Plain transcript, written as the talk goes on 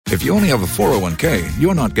If you only have a 401k,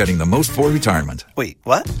 you're not getting the most for retirement. Wait,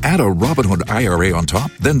 what? Add a Robinhood IRA on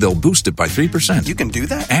top, then they'll boost it by 3%. You can do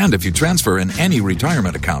that? And if you transfer in any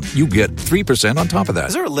retirement account, you get 3% on top of that.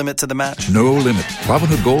 Is there a limit to the match? No limit.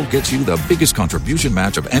 Robinhood Gold gets you the biggest contribution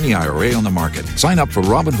match of any IRA on the market. Sign up for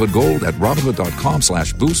Robinhood Gold at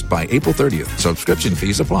Robinhood.com/boost by April 30th. Subscription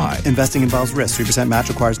fees apply. Investing involves risk. 3% match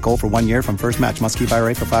requires gold for 1 year from first match. Must keep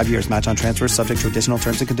IRA for 5 years. Match on transfers subject to additional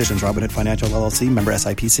terms and conditions. Robinhood Financial LLC, member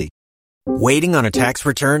SIPC. Waiting on a tax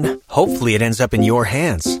return? Hopefully it ends up in your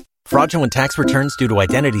hands. Fraudulent tax returns due to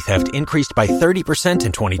identity theft increased by 30%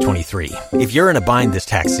 in 2023. If you're in a bind this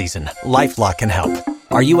tax season, LifeLock can help.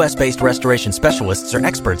 Our U.S.-based restoration specialists are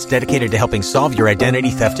experts dedicated to helping solve your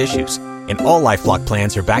identity theft issues. And all LifeLock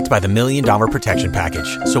plans are backed by the $1 Million Protection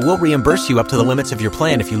Package. So we'll reimburse you up to the limits of your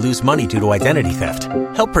plan if you lose money due to identity theft.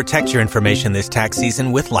 Help protect your information this tax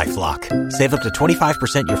season with LifeLock. Save up to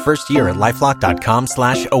 25% your first year at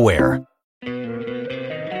LifeLock.com/aware.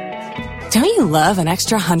 Don't you love an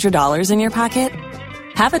extra $100 in your pocket?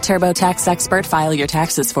 Have a TurboTax expert file your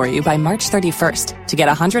taxes for you by March 31st to get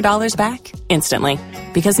 $100 back instantly.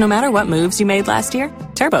 Because no matter what moves you made last year,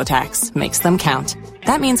 TurboTax makes them count.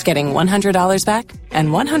 That means getting $100 back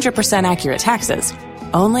and 100% accurate taxes,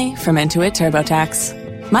 only from Intuit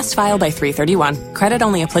TurboTax. Must file by 3/31. Credit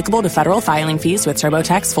only applicable to federal filing fees with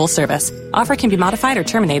TurboTax full service. Offer can be modified or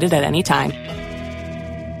terminated at any time.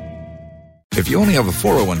 If you only have a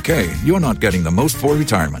 401k, you're not getting the most for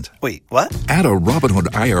retirement. Wait, what? Add a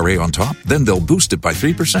Robinhood IRA on top, then they'll boost it by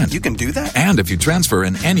 3%. You can do that? And if you transfer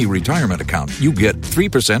in any retirement account, you get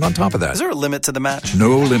 3% on top of that. Is there a limit to the match?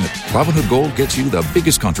 No limit. Robinhood Gold gets you the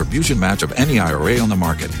biggest contribution match of any IRA on the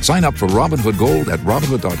market. Sign up for Robinhood Gold at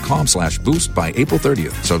Robinhood.com/boost by April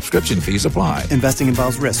 30th. Subscription fees apply. Investing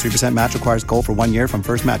involves risk. 3% match requires gold for 1 year from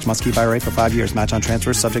first match. Must keep IRA for 5 years. Match on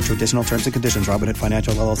transfers subject to additional terms and conditions. Robinhood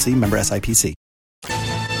Financial LLC, member SIPC.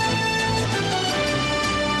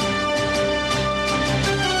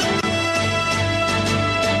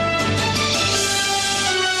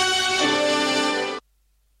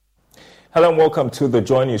 Hello and welcome to the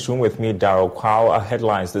Joy Newsroom with me, Daryl Kwao. Our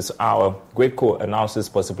headlines this hour. GRIDCo announces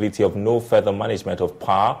possibility of no further management of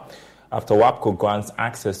power after WAPCO grants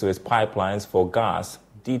access to its pipelines for gas.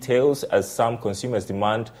 Details as some consumers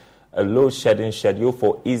demand a load shedding schedule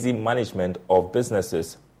for easy management of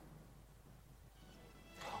businesses.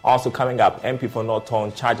 Also coming up, MP for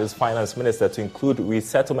Norton charges Finance Minister to include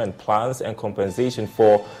resettlement plans and compensation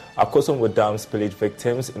for Akosombo Dam spillage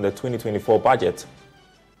victims in the 2024 budget.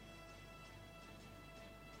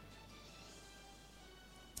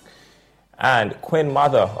 And Queen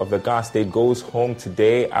Mother of the Ghana State goes home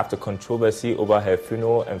today after controversy over her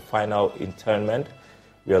funeral and final interment.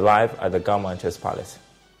 We are live at the Government's Palace.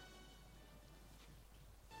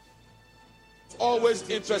 Always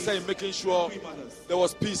interested in making sure there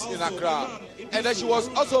was peace in Accra. And then she was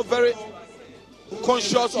also very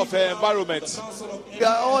conscious of her environment. We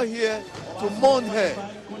are all here to mourn her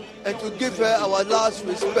and to give her our last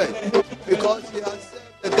respect because she has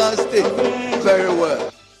served the Ghana State very well.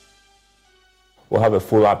 We'll have a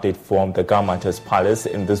full update from the Government's Palace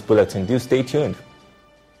in this bulletin. Do stay tuned.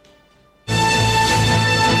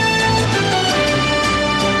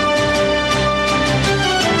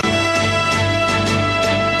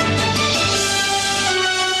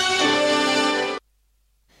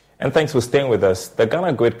 And thanks for staying with us. The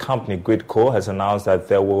Ghana Grid company, GRIDCo, has announced that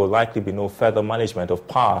there will likely be no further management of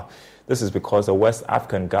power. This is because the West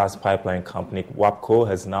African gas pipeline company, WAPCO,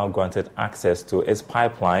 has now granted access to its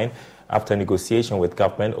pipeline after negotiation with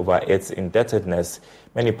government over its indebtedness.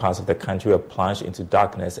 Many parts of the country were plunged into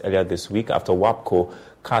darkness earlier this week after WAPCO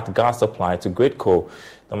cut gas supply to GRIDCo.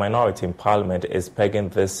 The minority in parliament is pegging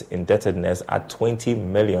this indebtedness at $20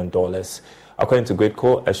 million. According to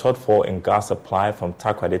GRIDCo, a shortfall in gas supply from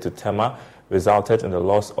Takoradi to Tema resulted in the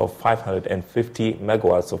loss of 550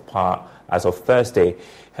 megawatts of power as of Thursday.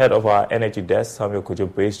 Head of our energy desk, Samuel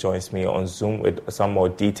Kojo-Brace, joins me on Zoom with some more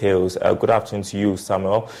details. Good afternoon to you,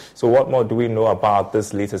 Samuel. So what more do we know about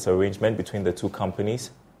this latest arrangement between the two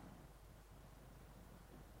companies?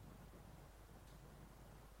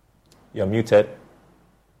 You're muted.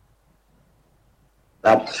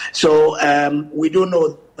 We do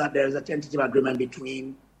know that there is a tentative agreement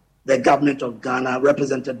between the government of Ghana,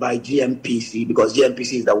 represented by GMPC, because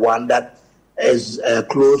GMPC is the one that is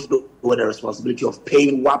close with the responsibility of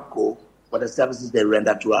paying WAPCO for the services they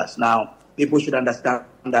render to us. Now, people should understand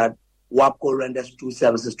that WAPCO renders two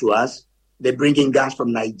services to us. They bring in gas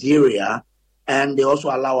from Nigeria, and they also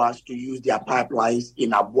allow us to use their pipelines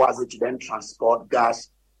in Abuazi to then transport gas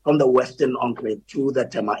from the Western Enclave to the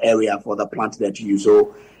Tema area for the plant there to use.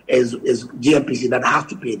 So is GMPC that has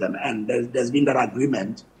to pay them. And there's been that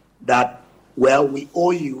agreement that, well, we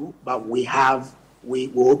owe you, but we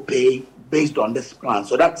will pay based on this plan.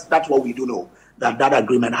 So that's what we do know, that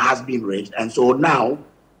agreement has been reached. And so now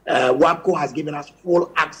WAPCO has given us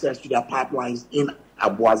full access to their pipelines in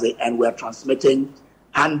Aboise, and we're transmitting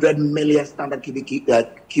 100 million standard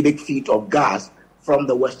cubic feet of gas from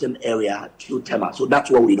the western area to Tema. So that's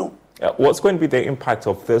what we know. What's going to be the impact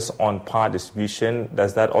of this on power distribution?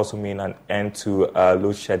 Does that also mean an end to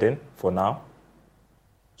load shedding for now?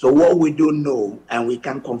 So what we do know and we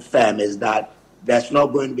can confirm is that there's not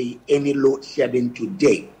going to be any load shedding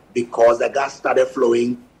today, because the gas started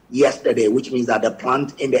flowing yesterday, which means that the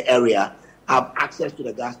plant in the area have access to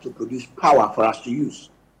the gas to produce power for us to use.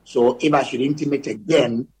 So if I should intimate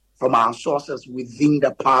again from our sources within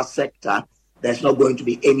the power sector, there's not going to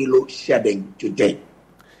be any load shedding today.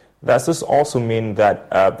 Does this also mean that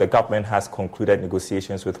the government has concluded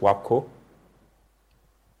negotiations with WAPCO?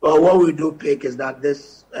 Well, what we do pick is that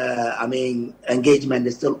this, engagement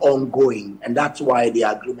is still ongoing, and that's why the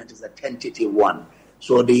agreement is a tentative one.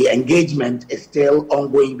 So the engagement is still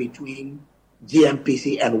ongoing between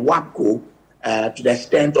GMPC and WAPCO to the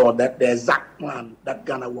extent or that the exact plan that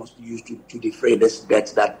Ghana wants to use to defray this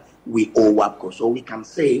debt that we owe WAPCO. So we can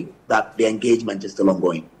say that the engagement is still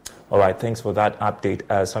ongoing. All right, thanks for that update.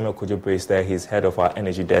 Samuel Kojo is there. He's head of our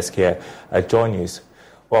energy desk here at Joy News.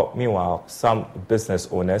 Well, meanwhile, some business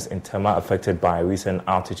owners in Tema affected by recent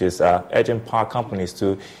outages are urging power companies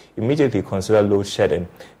to immediately consider load shedding.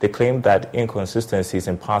 They claim that inconsistencies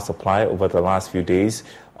in power supply over the last few days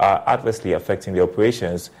are adversely affecting the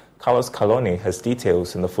operations. Carlos Caloni has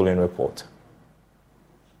details in the following report.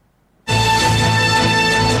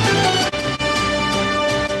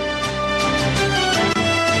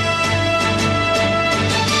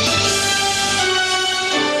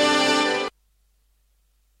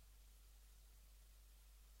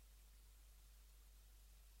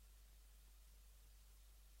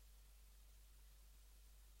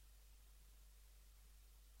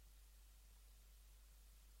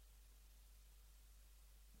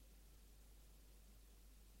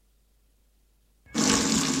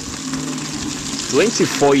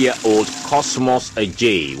 "24-year-old Cosmos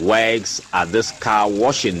Ajay works at this car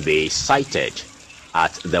washing bay sited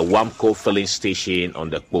at the WAMCO filling station on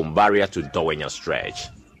the Kpombaria to Dowenya stretch.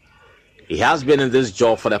 He has been in this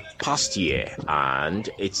job for the past year, and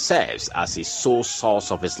it serves as his sole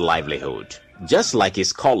source of his livelihood. Just like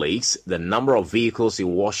his colleagues, the number of vehicles he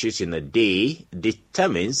washes in a day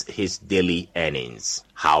determines his daily earnings.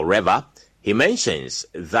 However, he mentions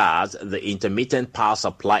that the intermittent power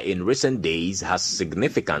supply in recent days has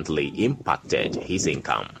significantly impacted his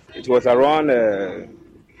income. It was around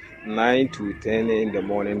 9 to 10 in the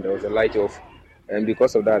morning. There was a light off, and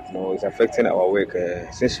because of that, it's affecting our work.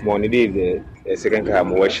 Since morning, the second car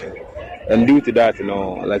I'm washing, and due to that,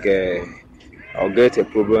 I'll get a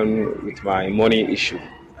problem with my money issue.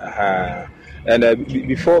 And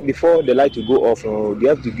before the light to go off, they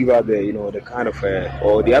have to give out the kind of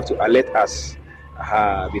or they have to alert us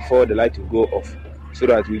before the light to go off, so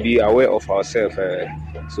that we be aware of ourselves.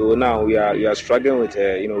 So now we are struggling with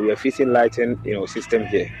we are facing lighting system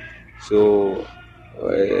here. So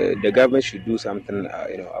the government should do something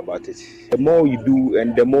about it. The more you do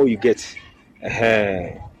and the more you get,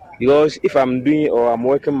 because if I'm doing or I'm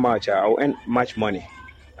working much, I'll earn much money.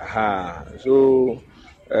 So.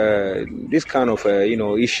 This kind of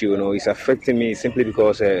issue is affecting me simply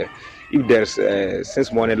because if there's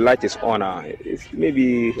since morning light is on,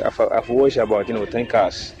 maybe I've watched about 10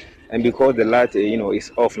 cars, and because the light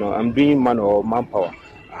is off now, I'm doing manpower.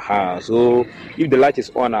 So if the light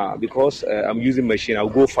is on because I'm using machine, I'll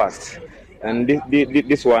go fast, and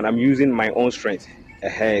this one I'm using my own strength.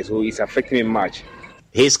 So it's affecting me much.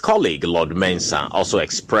 His colleague Lord Mensah also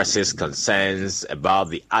expresses concerns about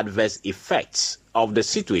the adverse effects of the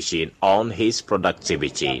situation on his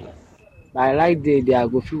productivity. By light day, they are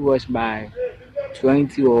going to wash by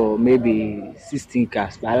 20 or maybe 16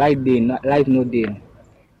 cars. By light day, light no day,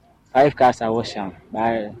 5 cars are washing.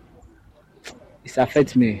 But it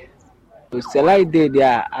affects me. It's a light day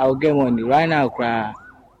there, I'll get money. Right now,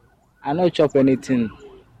 I not chop anything.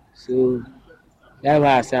 So that's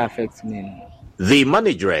why I say affects me. The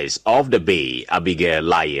managers of the bay, Abigail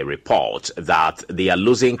Laye, report that they are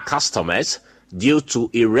losing customers due to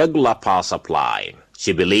irregular power supply.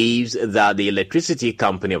 She believes that the Electricity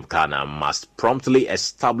Company of Ghana must promptly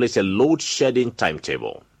establish a load shedding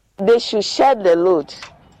timetable. They should shed the load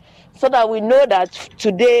so that we know that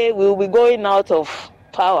today we will be going out of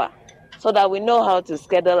power, so that we know how to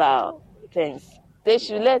schedule our things. They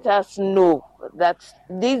should let us know that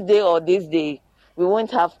this day or this day we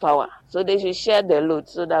won't have power. So they should share the load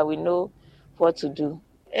so that we know what to do.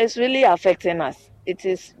 It's really affecting us. It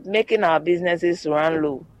is making our businesses run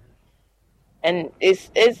low. And it's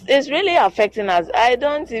really affecting us. I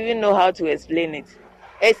don't even know how to explain it.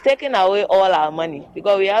 It's taking away all our money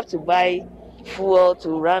because we have to buy fuel to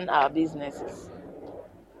run our businesses.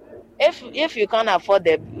 If you can't afford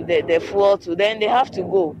the fuel to, then they have to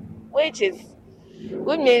go, which means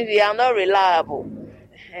we are not reliable.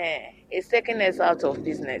 It's taking us out of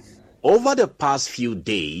business. Over the past few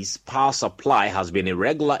days, power supply has been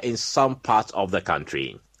irregular in some parts of the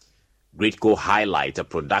country. GRIDCo highlights a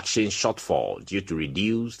production shortfall due to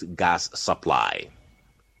reduced gas supply.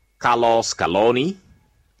 Carlos Caloni,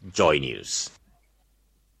 Joy News.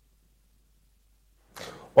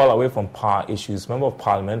 While away from power issues, Member of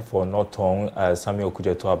Parliament for North Tong, Samuel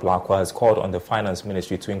Kujeto Ablakwa, has called on the Finance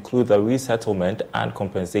Ministry to include the resettlement and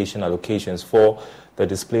compensation allocations for the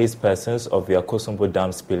displaced persons of the Akosombo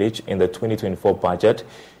Dam spillage in the 2024 budget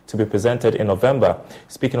to be presented in November.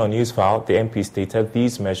 Speaking on Newsfile, the MP stated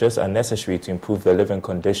these measures are necessary to improve the living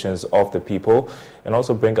conditions of the people and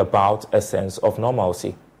also bring about a sense of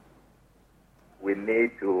normalcy. We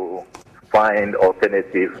need to find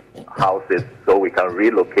alternative houses so we can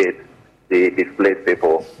relocate the displaced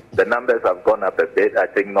people. The numbers have gone up a bit. I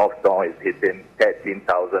think North Tong is hitting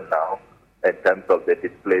 13,000 now in terms of the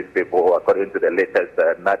displaced people, according to the latest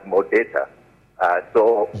NADMO data.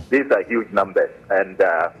 So these are huge numbers. And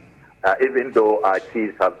even though our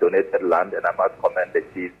chiefs have donated land, and I must commend the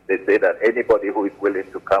chiefs, they say that anybody who is willing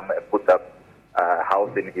to come and put up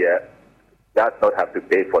housing here does not have to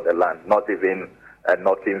pay for the land, not even a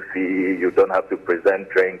knocking fee. You don't have to present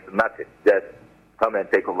drinks, nothing. Just come and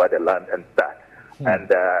take over the land and start.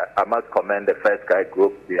 And I must commend the First Sky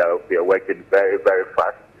Group. We are working very, very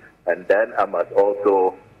fast. And then I must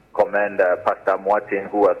also commend Pastor Martin,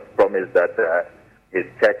 who has promised that his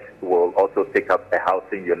church will also take up a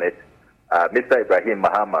housing unit. Mr. Ibrahim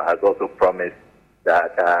Mahama has also promised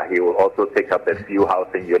that he will also take up a few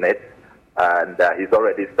housing units. And he's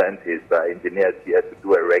already sent his engineers here to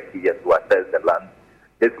do a recce and to assess the land.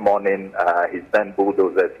 This morning, he sent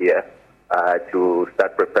bulldozers here to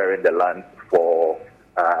start preparing the land for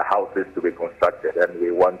houses to be constructed. And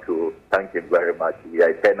we want to thank him very much. We are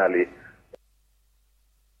eternally...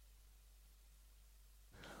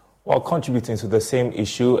 While contributing to the same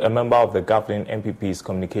issue, a member of the governing MPP's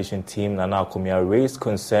communication team, Nana Akomia, raised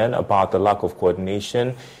concern about the lack of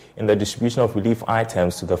coordination in the distribution of relief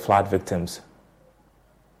items to the flood victims.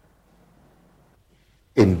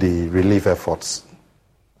 In the relief efforts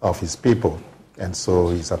of his people, and so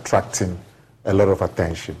he's attracting a lot of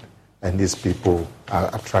attention, and these people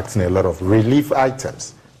are attracting a lot of relief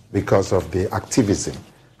items because of the activism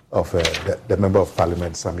of the Member of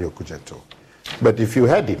Parliament, Samuel Kujeto. But if you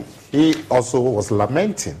heard him, he also was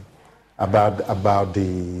lamenting about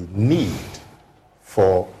the need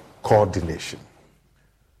for coordination.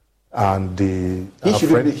 And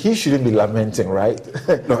he shouldn't be lamenting, right?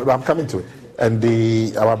 No, I'm coming to it.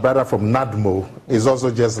 And our brother from NADMO is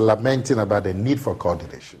also just lamenting about the need for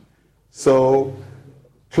coordination. So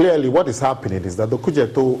clearly what is happening is that the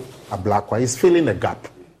Kujeto Ablakwa is filling a gap.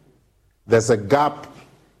 There's a gap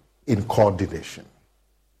in coordination.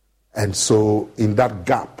 And so in that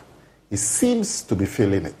gap, he seems to be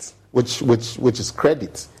filling it, which is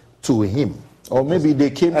credit to him. Or maybe they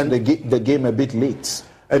came to the game a bit late.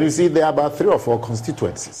 And you see, there are about 3 or 4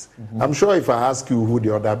 constituencies. Mm-hmm. I'm sure if I ask you who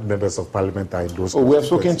the other members of parliament are in those we have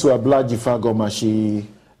spoken to Ablaji Fagomashi,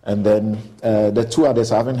 and then the 2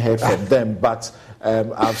 others, I haven't heard from them, but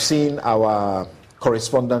I've seen our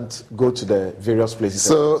correspondent go to the various places.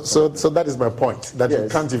 So that is my point, that you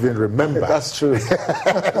can't even remember. That's true.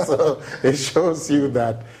 So it shows you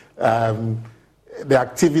that the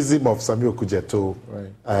activism of Samuel Kujeto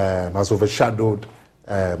has overshadowed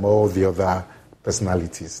all the other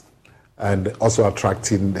personalities, and also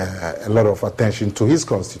attracting a lot of attention to his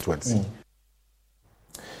constituency.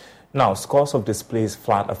 Now, scores of displaced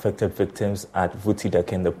flood-affected victims at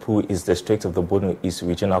Vutidek in the Poo East District of the Borno East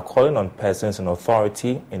region are calling on persons in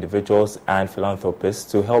authority, individuals and philanthropists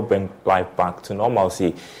to help bring life back to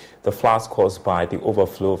normalcy. The floods caused by the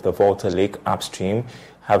overflow of the Volta Lake upstream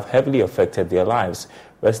have heavily affected their lives.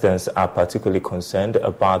 Residents are particularly concerned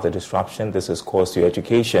about the disruption this has caused to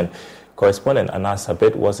education. Correspondent Anas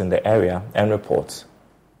Habit was in the area and reports.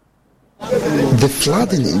 The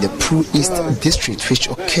flooding in the Poo East District, which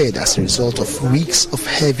occurred as a result of weeks of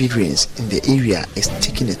heavy rains in the area, is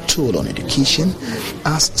taking a toll on education,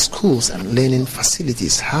 as schools and learning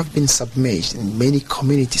facilities have been submerged in many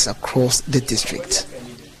communities across the district.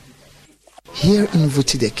 Here in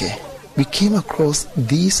Vutideke, we came across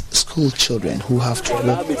these school children who have to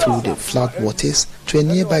walk through the flood waters to a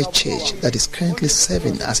nearby church that is currently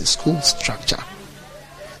serving as a school structure.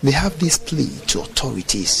 They have this plea to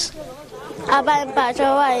authorities.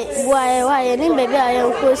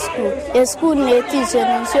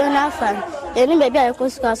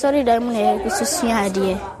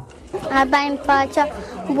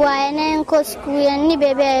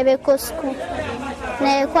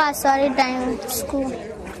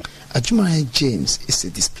 Ajumai James is a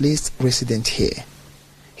displaced resident here.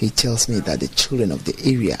 He tells me that the children of the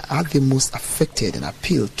area are the most affected and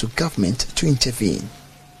appeal to government to intervene.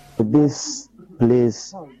 This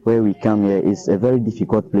place where we come here is a very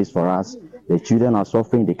difficult place for us. The children are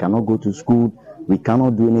suffering, they cannot go to school, we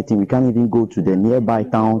cannot do anything, we can't even go to the nearby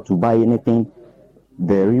town to buy anything.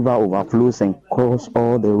 The river overflows and cross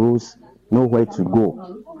all the roads, nowhere to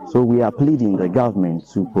go. So we are pleading the government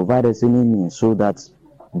to provide us any means so that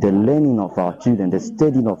the learning of our children, the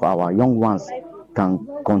studying of our young ones can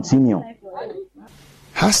continue.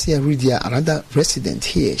 Hasia Ridia, another resident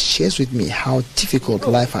here, shares with me how difficult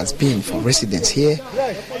life has been for residents here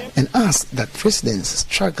and asks that residents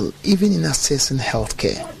struggle even in accessing health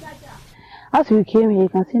care. As we came here, you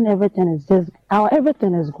can see everything is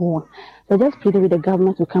gone. So just pleading with the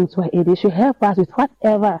government to come to our aid. They should help us with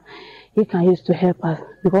whatever he can use to help us,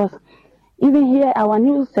 because even here, our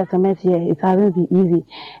new settlement here, it hasn't been easy.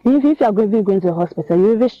 If you are going to the hospital,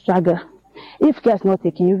 you even struggle. If care is not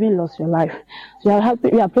taken, you even lost your life. So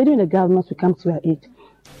we are pleading with the government to come to our aid.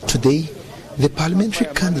 Today, the parliamentary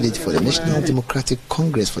candidate for the National Democratic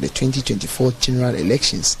Congress for the 2024 general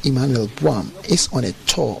elections, Emmanuel Buam, is on a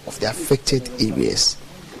tour of the affected areas.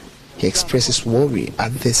 He expresses worry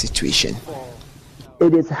at the situation.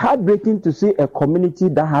 It is heartbreaking to see a community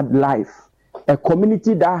that had life, a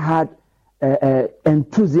community that had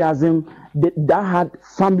enthusiasm, that had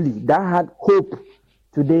family, that had hope.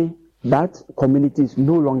 Today, that community is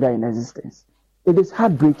no longer in existence. It is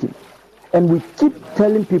heartbreaking. And we keep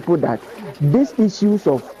telling people that these issues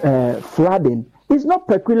of flooding is not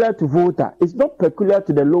peculiar to Volta. It's not peculiar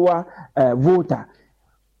to the lower Volta.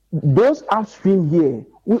 Those upstream here,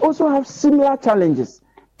 we also have similar challenges.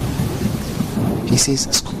 He says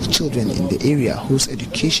school children in the area whose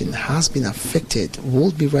education has been affected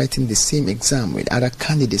will be writing the same exam with other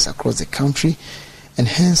candidates across the country, and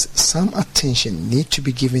hence some attention needs to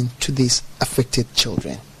be given to these affected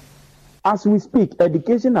children. As we speak,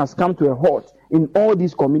 education has come to a halt in all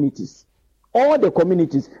these communities. All the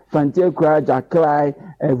communities, Fantier Kra, Jaklai,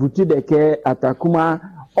 Vutudeke, Atakuma,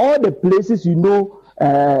 all the places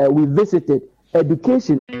we visited,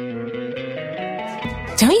 education.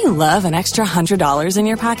 Don't you love an extra $100 in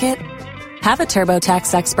your pocket? Have a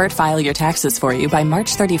TurboTax expert file your taxes for you by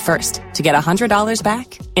March 31st to get $100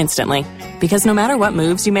 back instantly. Because no matter what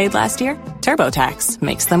moves you made last year, TurboTax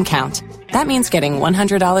makes them count. That means getting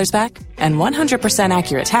 $100 back and 100%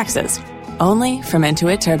 accurate taxes, only from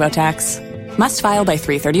Intuit TurboTax. Must file by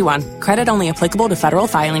 3/31. Credit only applicable to federal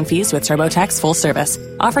filing fees with TurboTax full service.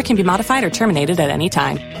 Offer can be modified or terminated at any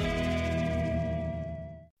time.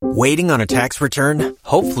 Waiting on a tax return?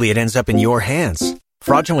 Hopefully it ends up in your hands.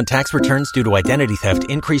 Fraudulent tax returns due to identity theft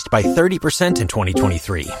increased by 30% in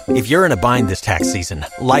 2023. If you're in a bind this tax season,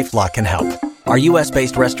 LifeLock can help. Our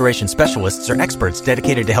U.S.-based restoration specialists are experts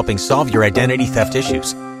dedicated to helping solve your identity theft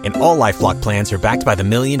issues. And all LifeLock plans are backed by the $1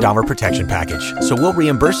 Million Protection Package. So we'll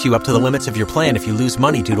reimburse you up to the limits of your plan if you lose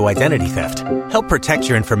money due to identity theft. Help protect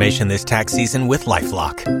your information this tax season with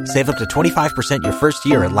LifeLock. Save up to 25% your first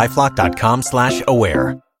year at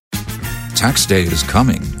LifeLock.com/aware. Tax day is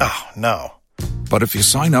coming. Oh, no. But if you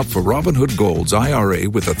sign up for Robinhood Gold's IRA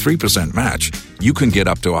with a 3% match, you can get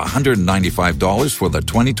up to $195 for the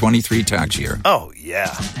 2023 tax year. Oh,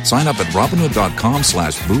 yeah. Sign up at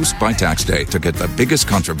Robinhood.com/boost by tax day to get the biggest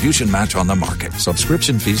contribution match on the market.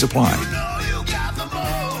 Subscription fees apply.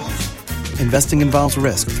 Investing involves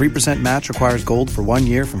risk. 3% match requires gold for 1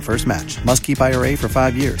 year from first match. Must keep IRA for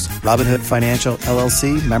 5 years. Robinhood Financial,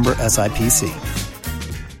 LLC, member SIPC.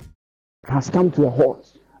 Has come to a halt.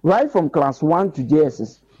 Right from class 1 to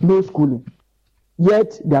JSS, no schooling.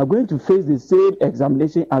 Yet, they are going to face the same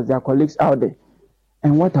examination as their colleagues out there.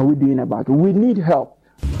 And what are we doing about it? We need help.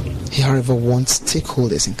 He, however, wants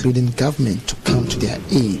stakeholders, including government, to come to their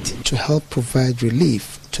aid to help provide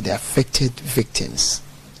relief to the affected victims.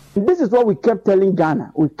 This is what we kept telling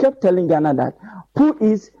Ghana. We kept telling Ghana that Poo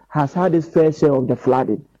East has had its fair share of the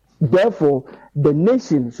flooding. Therefore, the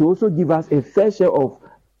nation should also give us a fair share of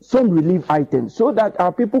some relief items so that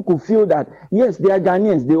our people could feel that, yes, they are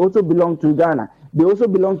Ghanaians. They also belong to Ghana. They also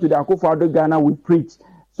belong to the Akufo-Addo Ghana we preach.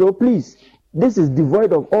 So please, this is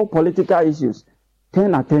devoid of all political issues.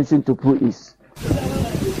 turn attention to Pro East.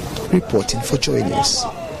 Reporting for Joy News,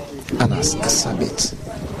 Anas Asabit,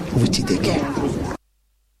 Witideke.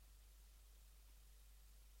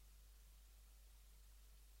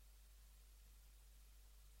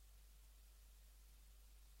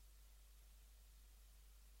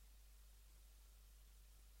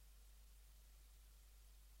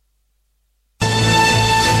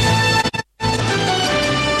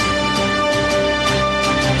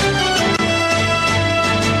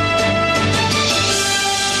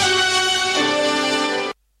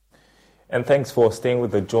 And thanks for staying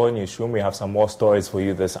with the Joy Newsroom. We have some more stories for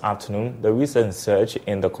you this afternoon. The recent surge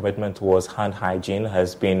in the commitment towards hand hygiene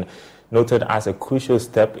has been noted as a crucial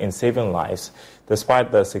step in saving lives.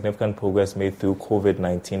 Despite the significant progress made through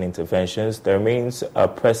COVID-19 interventions, there remains a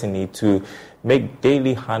pressing need to make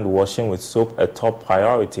daily hand washing with soap a top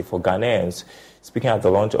priority for Ghanaians. Speaking at the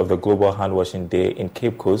launch of the Global Hand Washing Day in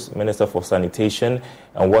Cape Coast, Minister for Sanitation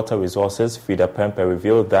and Water Resources, Frida Prempeh,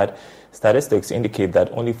 revealed that statistics indicate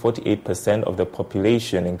that only 48% of the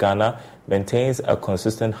population in Ghana maintains a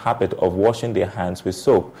consistent habit of washing their hands with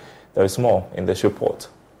soap. There is more in this report.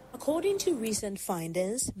 According to recent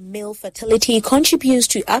findings, male fertility contributes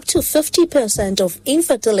to up to 50% of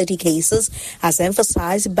infertility cases, as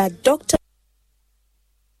emphasized by Dr.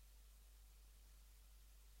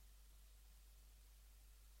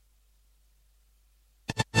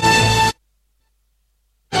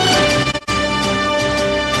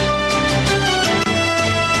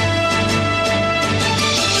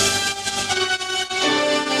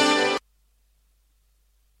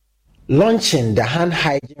 Launching the hand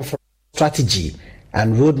hygiene strategy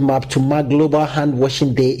and roadmap to mark Global Hand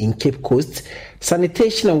Washing Day in Cape Coast,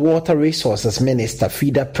 Sanitation and Water Resources Minister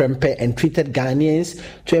Frida Prempeh entreated Ghanaians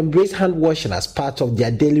to embrace hand washing as part of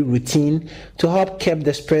their daily routine to help curb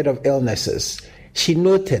the spread of illnesses. She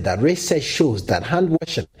noted that research shows that hand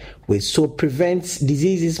washing with soap prevents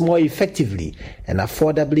diseases more effectively and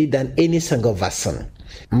affordably than any single vaccine.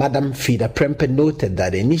 Madam Frida Prempeh noted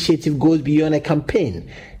that the initiative goes beyond a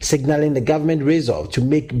campaign, signaling the government resolve to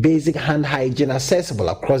make basic hand hygiene accessible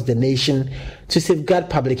across the nation to safeguard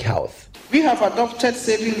public health. We have adopted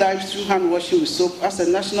saving lives through hand washing with soap as a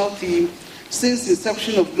national theme since the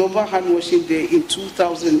inception of Global Hand Washing Day in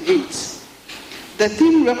 2008. The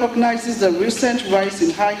theme recognizes the recent rise in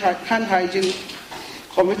hand hygiene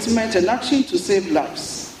commitment and action to save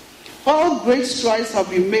lives. While great strides have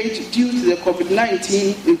been made due to the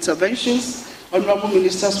COVID-19 interventions, Honorable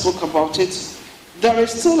Minister spoke about it, there is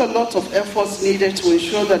still a lot of efforts needed to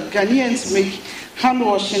ensure that Ghanaians make hand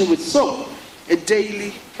washing with soap a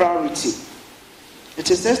daily priority. It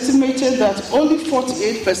is estimated that only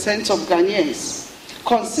 48% of Ghanaians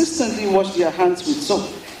consistently wash their hands with soap.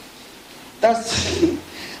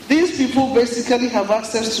 These people basically have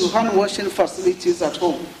access to hand washing facilities at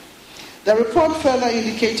home. The report further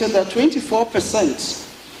indicated that 24%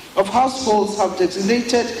 of households have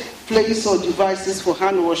designated place or devices for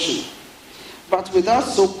hand washing, but without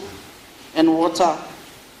soap and water,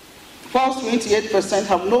 whilst 28%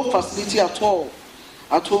 have no facility at all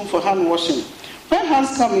at home for hand washing. When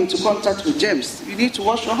hands come into contact with germs, you need to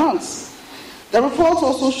wash your hands. The report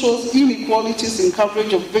also shows inequalities in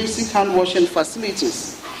coverage of basic hand washing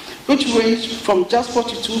facilities, which range from just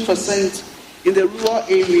 42% in the rural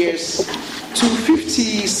areas to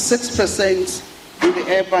 56% in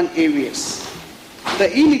the urban areas.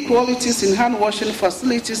 The inequalities in hand washing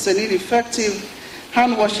facilities and ineffective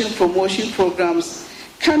hand washing promotion programs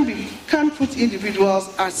can put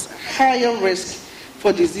individuals at higher risk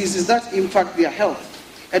for diseases that impact their health,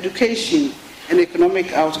 education, and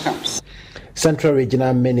economic outcomes. Central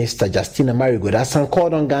Regional Minister Justina Marigold has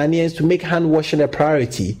called on Ghanaians to make hand washing a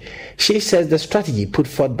priority. She says the strategy put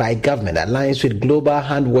forth by government aligns with Global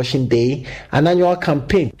Hand Washing Day, an annual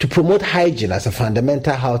campaign to promote hygiene as a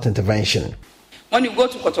fundamental health intervention. When you go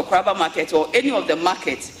to Kotokraba market or any of the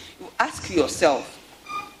markets, you ask yourself,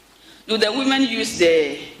 do the women use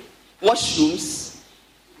the washrooms?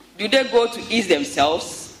 Do they go to ease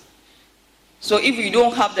themselves? So if you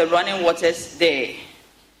don't have the running waters there,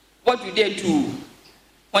 what do they do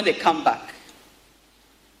when they come back?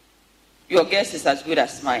 Your guess is as good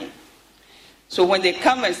as mine. So when they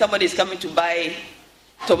come and somebody is coming to buy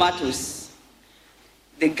tomatoes,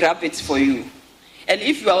 they grab it for you. And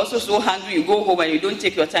if you are also so hungry, you go home and you don't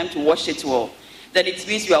take your time to wash it well, then it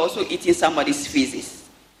means you are also eating somebody's feces.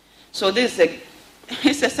 So this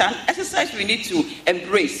is an exercise we need to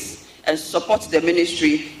embrace and support the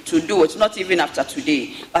ministry to do it, not even after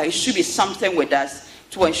today, but it should be something with us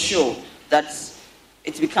to ensure that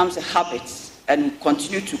it becomes a habit and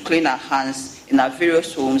continue to clean our hands in our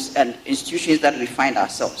various homes and institutions that we find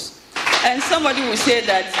ourselves. And somebody will say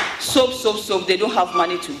that soap, they don't have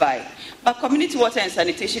money to buy. But community water and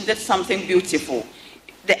sanitation did something beautiful.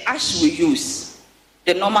 The ash we use,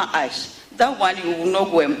 the normal ash, that one you will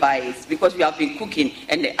not go and buy it because we have been cooking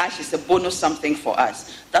and the ash is a bonus something for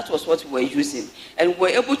us. That was what we were using. And we were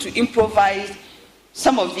able to improvise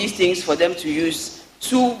some of these things for them to use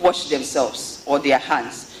to wash themselves or their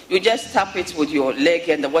hands. You just tap it with your leg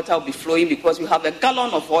and the water will be flowing because we have a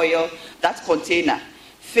gallon of oil, that container,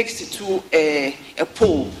 fixed to a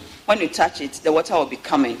pole. When you touch it, the water will be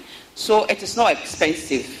coming. So it is not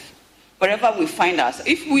expensive. Wherever we find us,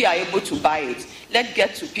 if we are able to buy it, let's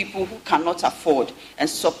get to people who cannot afford and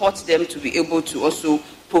support them to be able to also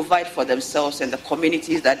provide for themselves and the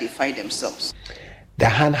communities that they find themselves. The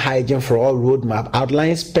Hand Hygiene for All roadmap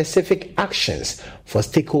outlines specific actions for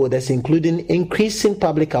stakeholders, including increasing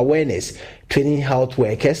public awareness, training health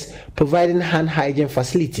workers, providing hand hygiene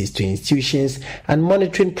facilities to institutions, and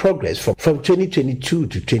monitoring progress from 2022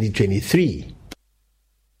 to 2023.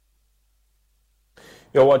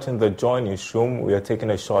 You're watching the Joy Newsroom. We are taking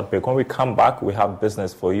a short break. When we come back, we have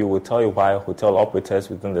business for you. We'll tell you why hotel operators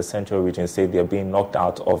within the Central Region say they're being knocked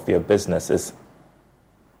out of their businesses.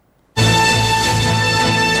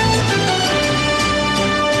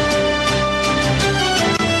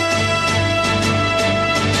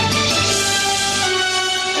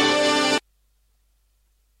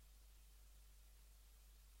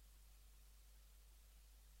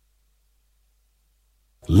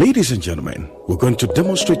 Ladies and gentlemen, we're going to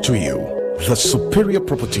demonstrate to you the superior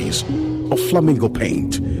properties of Flamingo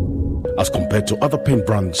paint. As compared to other paint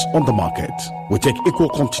brands on the market, we take equal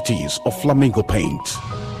quantities of Flamingo paint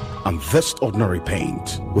and this ordinary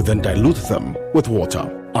paint. We then dilute them with water.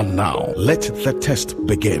 And now, let the test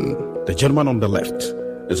begin. The gentleman on the left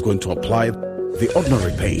is going to apply the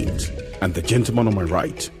ordinary paint, and the gentleman on my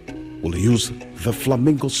right will use the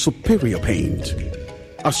Flamingo superior paint.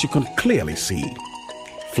 As you can clearly see,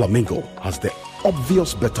 Flamingo has the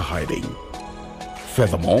obvious better hiding.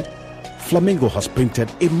 Furthermore, Flamingo has painted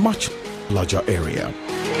a much larger area.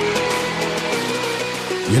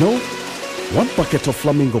 You know, one bucket of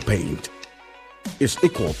Flamingo paint is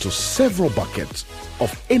equal to several buckets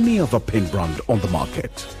of any other paint brand on the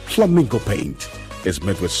market. Flamingo paint is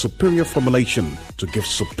made with superior formulation to give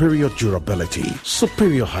superior durability,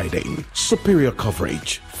 superior hiding, superior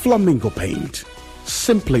coverage. Flamingo paint,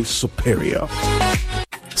 simply superior.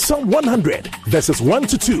 Psalm 100 verses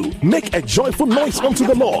 1-2. Make a joyful noise unto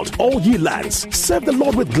the Lord, all ye lands. Serve the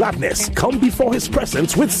Lord with gladness. Come before his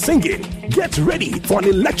presence with singing. Get ready for an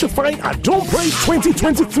electrifying Adom Praise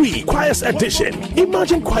 2023 Choirs Edition.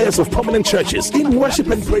 Imagine choirs of prominent churches in worship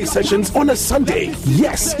and praise sessions on a Sunday.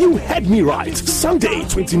 Yes, you heard me right. Sunday,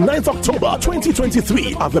 29th October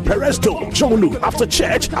 2023 at the Perez Dome, Jolu, after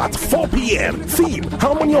church at 4 p.m. Theme,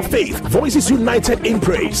 Harmony of Faith, Voices United in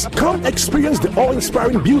Praise. Come experience the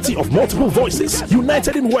awe-inspiring beauty of multiple voices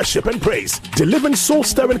united in worship and praise, delivering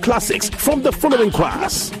soul-stirring classics from the following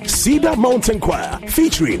choirs: Cedar Mountain Choir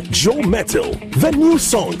featuring Joe Metal, The New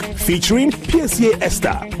Song featuring PSA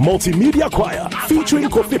Esther, Multimedia Choir featuring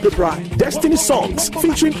Kofi Pepra, Destiny Songs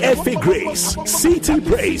featuring F.A. Grace, CT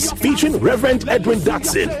Praise featuring Reverend Edwin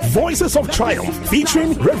Datson, Voices of Triumph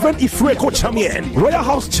featuring Reverend Ifreko Chamien, Royal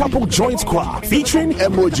House Chapel Joint Choir featuring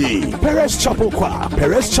MOG, Perez Chapel Choir,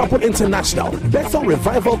 Perez Chapel International, Bethel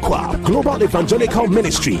Revival Choir, Global Evangelical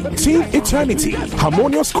Ministry, Team Eternity,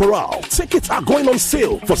 Harmonious Chorale. Tickets are going on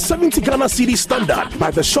sale for 70 Ghana cedi standard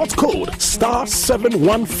by the short code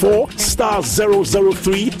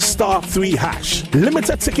 *714*003*3#.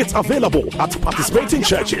 Limited tickets available at participating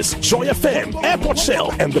churches, Joy FM, Airport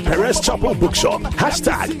Shell, and the Perez Chapel Bookshop.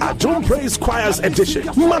 Hashtag Adom Praise Choirs Edition.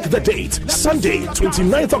 Mark the date, Sunday,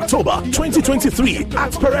 29th October 2023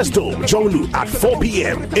 at Perez Dome, Jolu at 4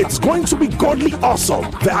 p.m. It's going to be godly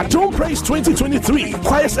awesome. The Adom Praise 2023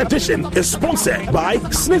 Choirs Edition is sponsored by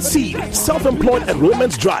Snit Seed, Self-Employed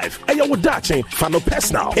Enrollment Drive, Ayawadache, Fano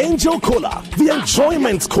Personal, Angel Cola, The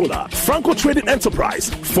Enjoyment Cola, Franco Trading Enterprise,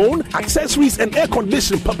 Phone, Accessories and Air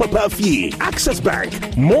Conditioning Papa Fee, Access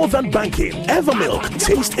Bank, More Than Banking, Evermilk,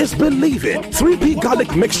 Taste is Believing, 3P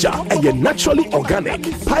Garlic Mixture, and your naturally organic,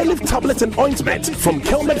 Pilot Tablet and Ointment from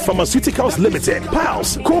Kelmed Pharmaceuticals Limited,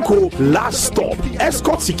 Pals, Coco, Last Stop,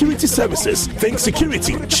 Escort Security Services, Think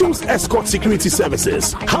Security, choose Escort Security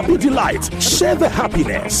Services, Happy Delight, share the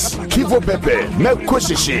happiness, Kivo Pepe,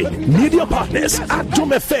 Melkoshishi, Media Partners,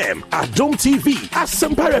 Adom FM, Adom TV,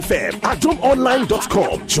 Asemper FM,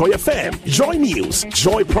 AdomOnline.com, Joy FM, Joy News,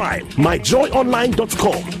 Joy Prime,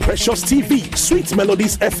 MyJoyOnline.com, Precious TV, Sweet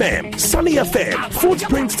Melodies FM, Sunny FM,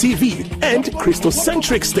 Footprint TV, and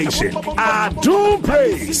Christocentric Station. Adom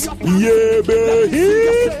Praise, yeah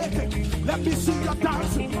baby. Let me see you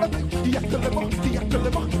dancing.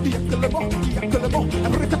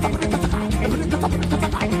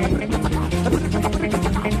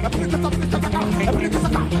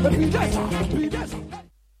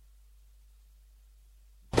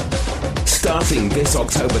 Starting this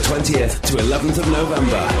October 20th to 11th of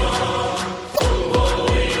November,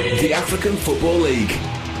 the African Football League.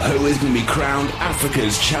 Who is going to be crowned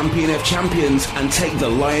Africa's Champion of Champions and take the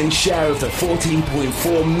lion's share of the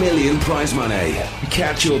 14.4 million prize money?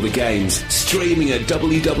 Catch all the games streaming at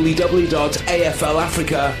www.AFL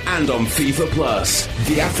Africa and on FIFA Plus.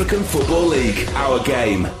 The African Football League, our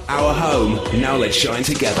game, our home. Now let's shine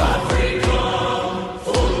together.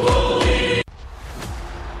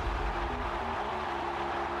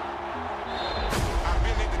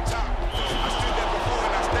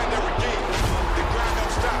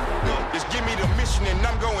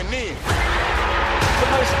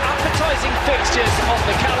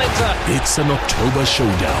 It's an October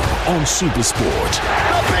showdown on Supersport.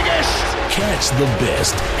 The biggest! Catch the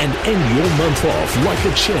best and end your month off like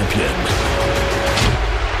a champion.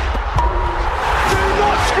 Do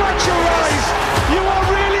not scratch your eyes! You are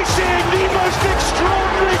really seeing the most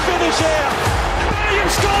extraordinary finish here!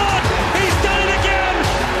 You've scored! He's done it again!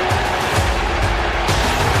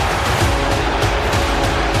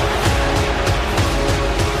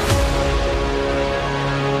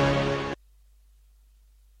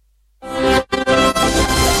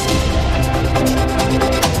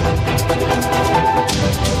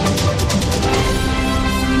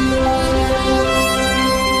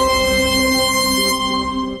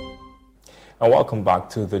 And welcome back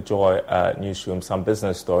to the Joy Newsroom. Some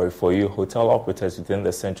business story for you. Hotel operators within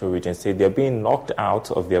the Central Region say they're being knocked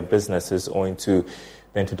out of their businesses owing to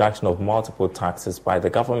the introduction of multiple taxes by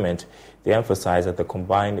the government. They emphasize that the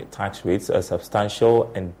combined tax rates are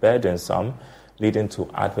substantial and burdensome, leading to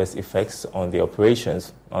adverse effects on the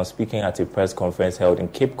operations. Now, speaking at a press conference held in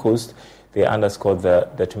Cape Coast, they underscored the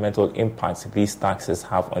detrimental impacts these taxes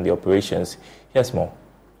have on the operations. Here's more.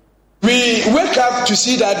 We wake up to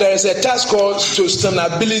see that there is a task called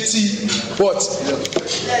sustainability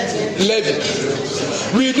levy.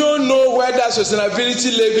 We don't know where that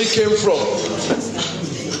sustainability levy came from.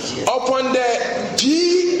 Upon the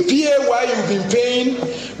PAY you've been paying,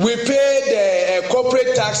 we pay the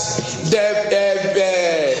corporate tax, the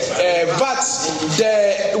VAT, the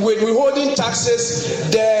withholding taxes,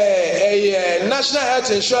 the national health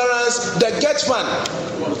insurance, the GET fund.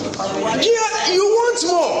 Yeah, you want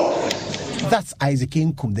more. That's Isaac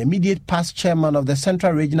Inkum, the immediate past chairman of the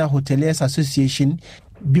Central Regional Hoteliers Association,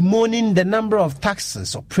 bemoaning the number of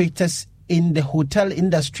taxes operators in the hotel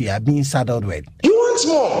industry are being saddled with. You want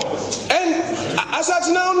more. And as at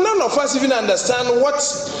now, none of us even understand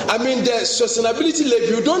the sustainability levy.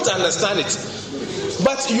 You don't understand it.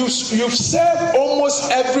 But you've served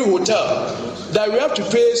almost every hotel that we have to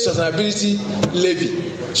pay sustainability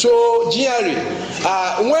levy. So, GRA,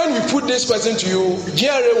 when we put this question to you,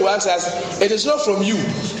 GRA will ask us, it is not from you,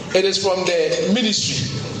 it is from the ministry.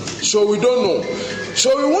 So we don't know.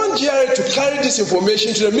 So we want GRA to carry this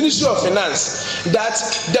information to the Ministry of Finance that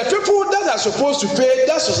the people that are supposed to pay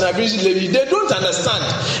that sustainability levy, they don't understand.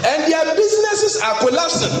 And their businesses are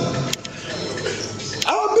collapsing.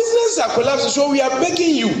 Our businesses are collapsing, so we are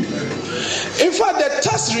begging you. In fact, the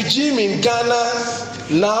tax regime in Ghana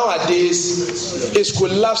nowadays is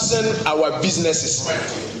collapsing our businesses.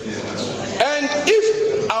 And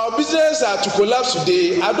if our businesses are to collapse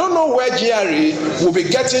today, I don't know where GRA will be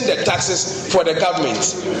getting the taxes for the government.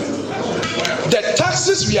 The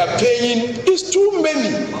taxes we are paying is too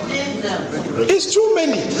many. It's too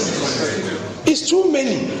many. It's too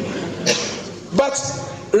many. But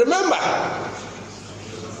remember,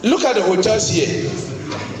 look at the hotels here.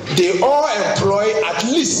 They all employ at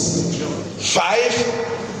least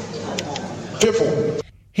 5 people.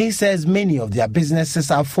 He says many of their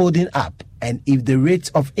businesses are folding up, and if the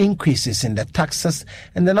rate of increases in the taxes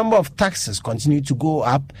and the number of taxes continue to go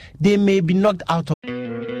up, they may be knocked out of.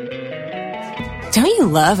 Don't you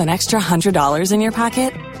love an extra $100 in your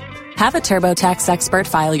pocket? Have a TurboTax expert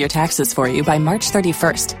file your taxes for you by March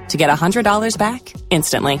 31st to get $100 back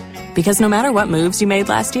instantly. Because no matter what moves you made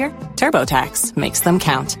last year, TurboTax makes them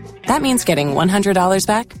count. That means getting $100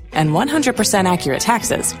 back and 100% accurate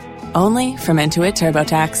taxes only from Intuit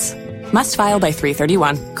TurboTax. Must file by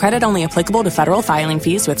 3/31. Credit only applicable to federal filing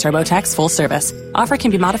fees with TurboTax full service. Offer can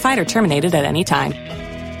be modified or terminated at any time.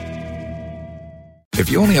 If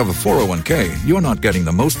you only have a 401k, you're not getting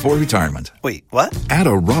the most for retirement. Wait, what? Add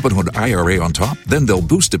a Robinhood IRA on top, then they'll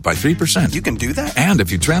boost it by 3%. You can do that? And if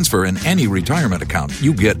you transfer in any retirement account,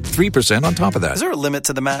 you get 3% on top of that. Is there a limit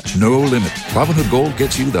to the match? No limit. Robinhood Gold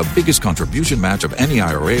gets you the biggest contribution match of any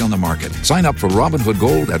IRA on the market. Sign up for Robinhood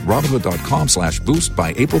Gold at Robinhood.com/boost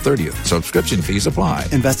by April 30th. Subscription fees apply.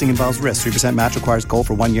 Investing involves risk. 3% match requires gold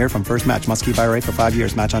for 1 year from first match. Must keep IRA for 5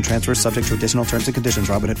 years. Match on transfers subject to additional terms and conditions.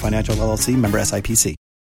 Robinhood Financial LLC, member SIPC.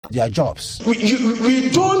 Their jobs. We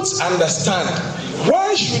don't understand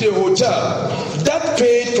why should a hotel that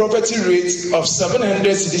paid property rates of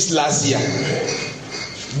 700 cedis last year,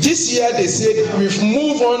 this year they said we've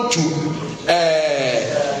moved on to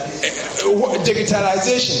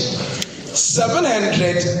digitalization,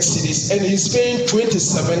 700 cedis, and he's paying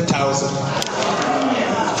 27,000.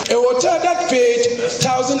 A hotel that paid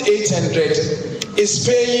 1,800 is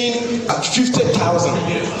paying 50,000.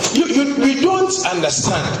 We don't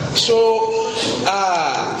understand. So,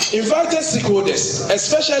 invited stakeholders,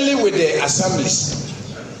 especially with the assemblies,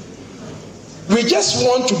 we just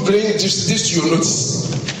want to bring this to your notice.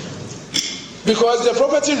 Because the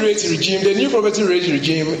property rate regime, the new property rate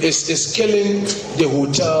regime is killing the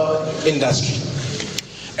hotel industry.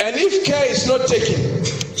 And if care is not taken,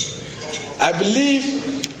 I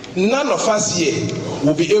believe none of us here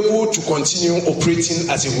will be able to continue operating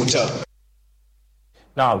as a hotel.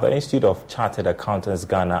 Now, the Institute of Chartered Accountants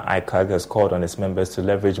Ghana, ICAG, has called on its members to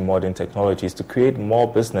leverage modern technologies to create more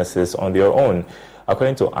businesses on their own.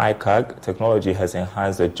 According to ICAG, technology has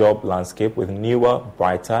enhanced the job landscape with newer,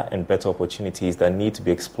 brighter, and better opportunities that need to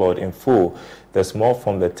be explored in full. There's more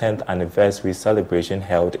from the 10th anniversary celebration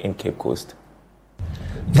held in Cape Coast.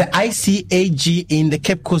 The ICAG in the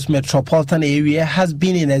Cape Coast metropolitan area has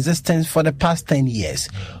been in existence for the past 10 years.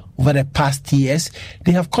 Over the past years,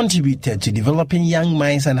 they have contributed to developing young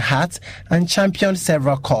minds and hearts and championed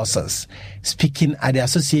several causes. Speaking at the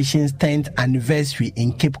association's 10th anniversary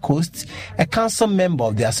in Cape Coast, a council member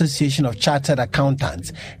of the Association of Chartered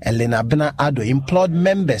Accountants, Elena Bena-Addo, implored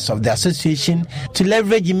members of the association to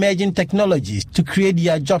leverage emerging technologies to create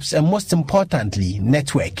their jobs and, most importantly,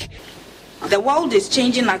 network. The world is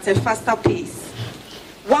changing at a faster pace.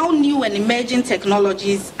 While new and emerging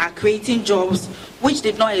technologies are creating jobs which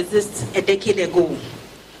did not exist a decade ago.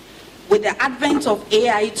 With the advent of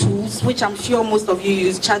AI tools, which I'm sure most of you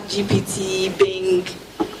use, ChatGPT, Bing,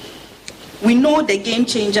 we know the game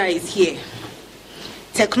changer is here.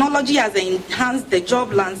 Technology has enhanced the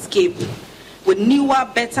job landscape with newer,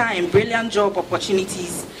 better, and brilliant job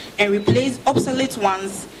opportunities and replaced obsolete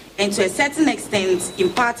ones, and to a certain extent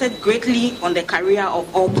imparted greatly on the career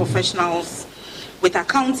of all professionals, with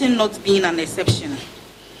accounting not being an exception.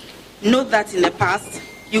 Note that in the past,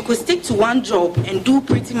 you could stick to one job and do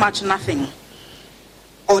pretty much nothing,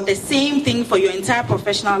 or the same thing for your entire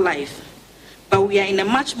professional life. But we are in a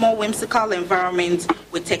much more whimsical environment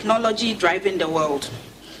with technology driving the world.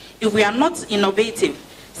 If we are not innovative,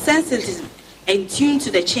 sensitive, and tuned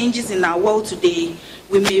to the changes in our world today,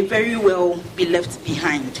 we may very well be left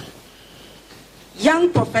behind.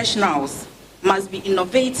 Young professionals must be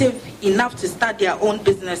innovative enough to start their own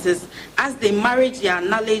businesses as they marry their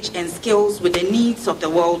knowledge and skills with the needs of the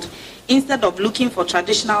world, instead of looking for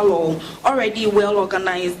traditional or already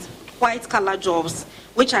well-organized white-collar jobs,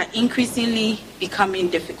 which are increasingly becoming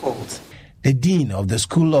difficult. The Dean of the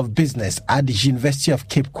School of Business at the University of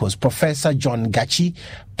Cape Coast, Professor John Gachi,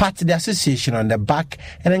 patted the association on the back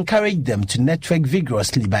and encouraged them to network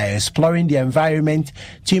vigorously by exploring the environment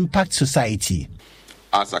to impact society.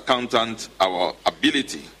 As accountants, our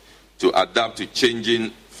ability to adapt to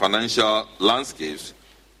changing financial landscapes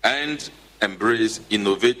and embrace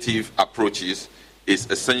innovative approaches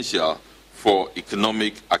is essential for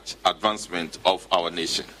economic advancement of our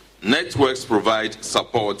nation. Networks provide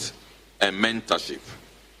support and mentorship.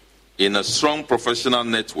 In a strong professional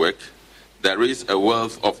network, there is a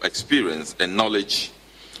wealth of experience and knowledge.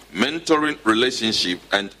 Mentoring relationship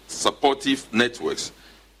and supportive networks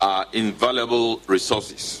are invaluable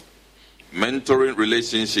resources. Mentoring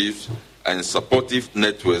relationships and supportive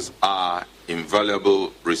networks are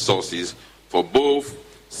invaluable resources for both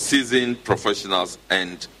seasoned professionals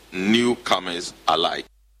and newcomers alike.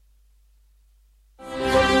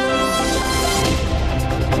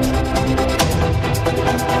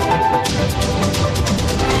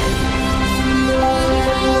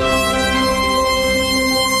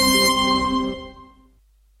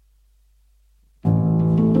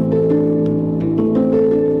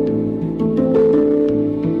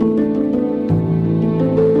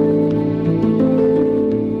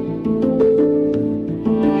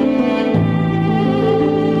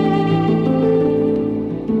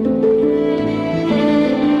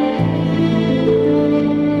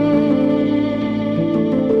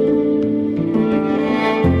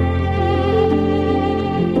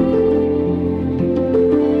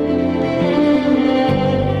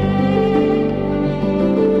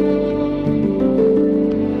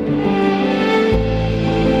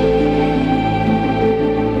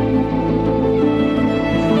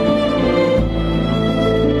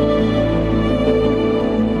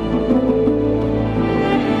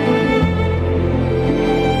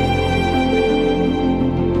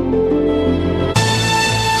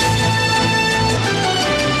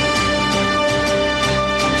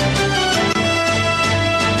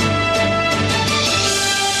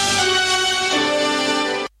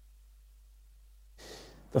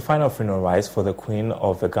 final funeral rites for the Queen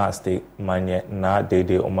of the Ghana State, Manye Na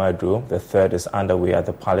Dede Omadru III, is underway at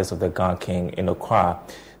the Palace of the Ghana King in Accra.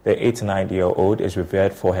 The 89-year-old is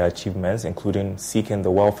revered for her achievements, including seeking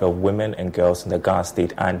the welfare of women and girls in the Ghana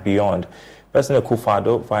State and beyond. President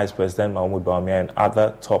Akufo-Addo, Vice President Mahmoud Bawumia, and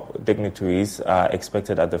other top dignitaries are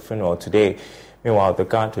expected at the funeral today. Meanwhile, the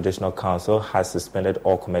Ghana Traditional Council has suspended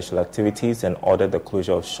all commercial activities and ordered the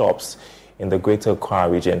closure of shops in the Greater Accra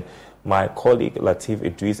region. My colleague Latif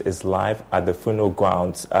Idris is live at the funeral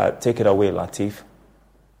grounds. Take it away, Latif.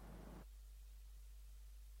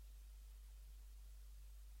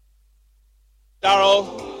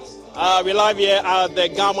 Darryl, we're live here at the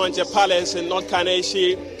Gamanche Palace in North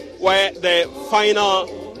Kaneshi, where the final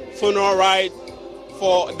funeral rite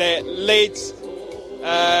for the late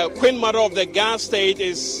Queen Mother of the Ghana State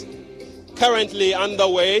is currently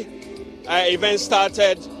underway. Event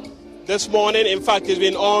started this morning. In fact, it's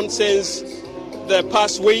been on since the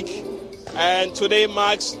past week, and today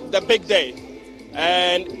marks the big day.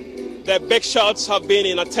 And the big shots have been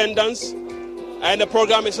in attendance, and the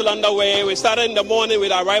program is still underway. We started in the morning with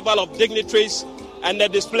the arrival of dignitaries and the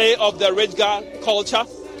display of the Ridga culture.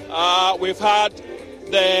 We've had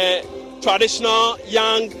the traditional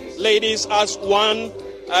young ladies as one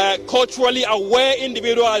culturally aware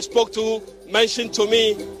individual I spoke to mentioned to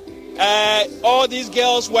me. All these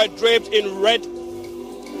girls were draped in red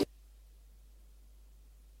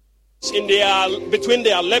between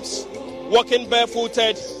their lips, walking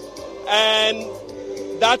barefooted, and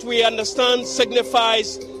that we understand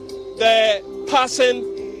signifies the passing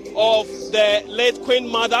of the late Queen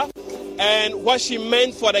Mother and what she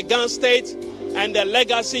meant for the Ghana State and the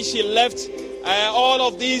legacy she left. All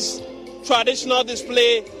of these traditional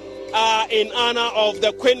displays are in honor of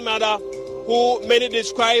the Queen Mother, who many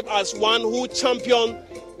describe as one who championed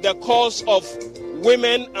the cause of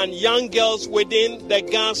women and young girls within the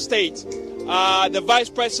Ghana State. The Vice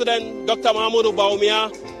President, Dr. Mahmoud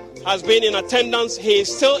Bawumia, has been in attendance. He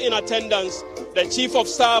is still in attendance. The Chief of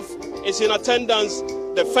Staff is in attendance.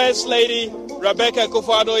 The First Lady, Rebecca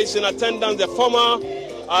Akufo-Addo, is in attendance. The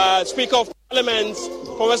former Speaker of Parliament,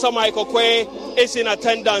 Professor Michael Quay, is in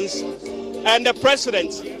attendance. And the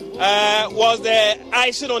President was the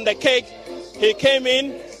icing on the cake. He came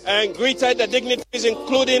in and greeted the dignitaries,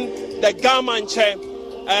 including the Gamanche.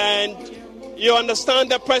 And you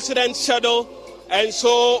understand the President's schedule. And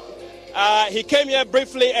so he came here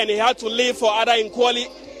briefly and he had to leave for other equally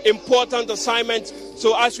important assignments.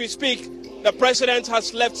 So as we speak, the President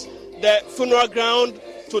has left the funeral ground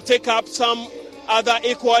to take up some other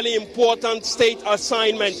equally important state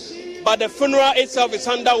assignments. But the funeral itself is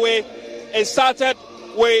underway. It started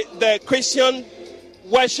with the Christian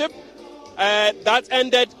worship that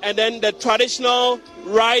ended, and then the traditional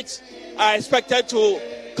rites are expected to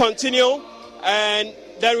continue, and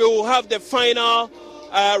then we will have the final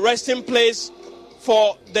resting place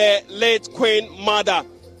for the late Queen Mother.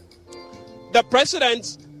 The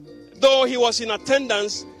President, though he was in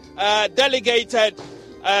attendance, delegated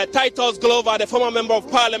Titus Glover, the former Member of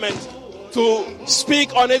Parliament, to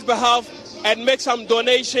speak on his behalf and make some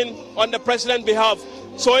donation on the President's behalf.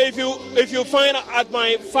 So if you find at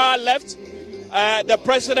my far left, the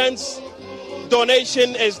President's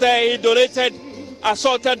donation is there. He donated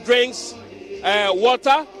assorted drinks,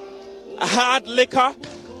 water, hard liquor,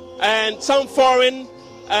 and some foreign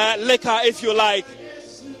liquor, if you like,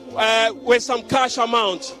 with some cash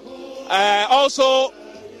amount. Also,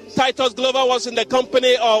 Titus Glover was in the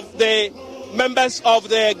company of the members of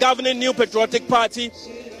the governing New Patriotic Party,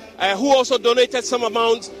 who also donated some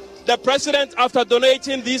amount. The President, after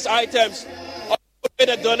donating these items, also made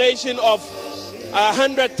a donation of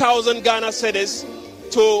 100,000 Ghana cedis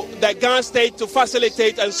to the Ghana State to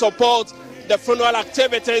facilitate and support the funeral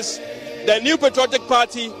activities. The New Patriotic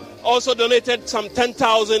Party also donated some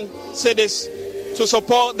 10,000 cedis to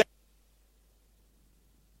support the.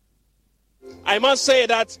 I must say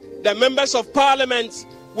that the members of Parliament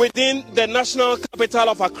within the national capital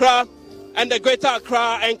of Accra and the Greater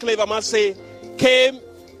Accra enclave, I must say, came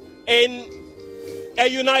in a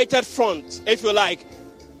united front, if you like,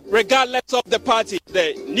 regardless of the party,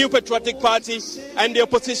 the New Patriotic Party and the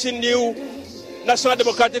opposition New National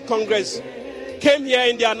Democratic Congress came here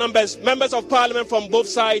in their numbers. Members of Parliament from both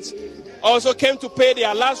sides also came to pay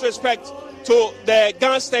their last respect to the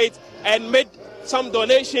Ghana State and made some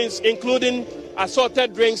donations, including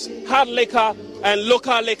assorted drinks, hard liquor, and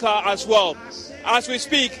local liquor as well. As we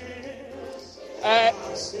speak,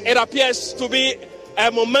 it appears to be a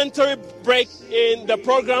momentary break in the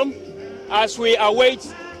program as we await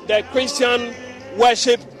the Christian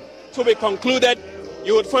worship to be concluded.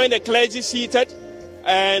 You would find the clergy seated,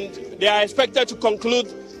 and they are expected to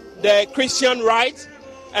conclude the Christian rite,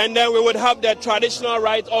 and then we would have the traditional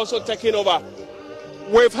rite also taking over.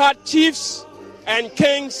 We've had chiefs and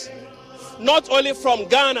kings not only from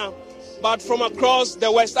Ghana, but from across the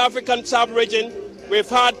West African sub-region. We've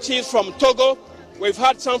had chiefs from Togo, we've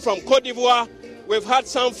had some from Cote d'Ivoire, we've had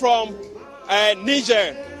some from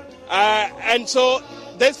Niger. And so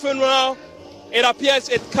this funeral, it appears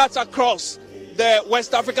it cuts across the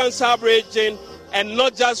West African sub-region and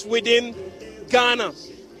not just within Ghana.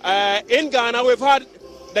 In Ghana, we've had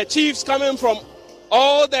the chiefs coming from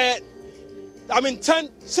all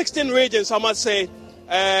 16 regions, I must say,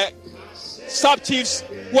 sub-chiefs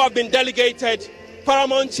who have been delegated,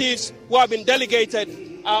 paramount chiefs who have been delegated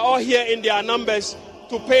are all here in their numbers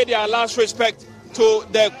to pay their last respect to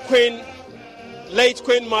the late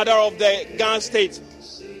Queen Mother of the Ghana state.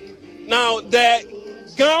 Now, the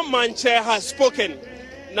Ghana man chair has spoken.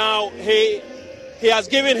 Now, he has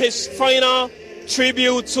given his final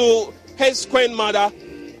tribute to his Queen Mother.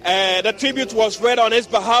 The tribute was read on his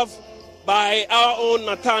behalf by our own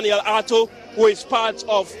Nathaniel Atto, who is part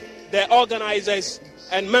of the organizers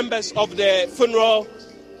and members of the funeral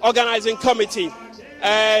organizing committee.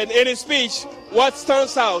 And in his speech, what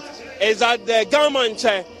stands out is that the government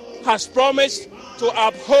chair has promised to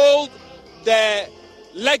uphold the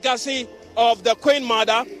legacy of the Queen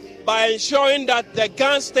Mother by ensuring that the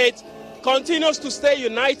Ghana state continues to stay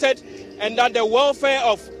united and that the welfare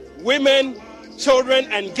of women, children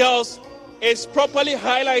and girls is properly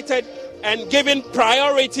highlighted and given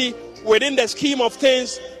priority within the scheme of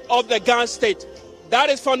things of the Ghana state. That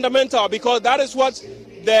is fundamental because that is what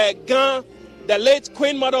the late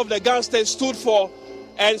Queen Mother of the Ghana state stood for.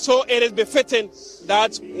 And so it is befitting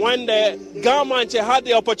that when the government had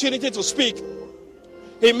the opportunity to speak,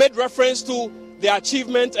 he made reference to the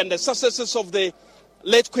achievements and the successes of the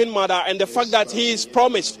late Queen Mother and the fact that he is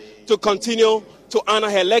promised to continue to honor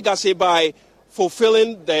her legacy by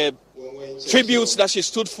fulfilling the tributes that she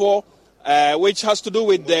stood for, which has to do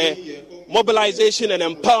with the mobilization and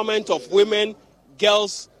empowerment of women,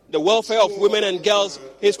 girls, the welfare of women and girls.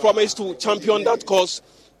 He's promised to champion that cause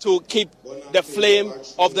to keep the flame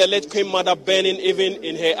of the late Queen Mother burning even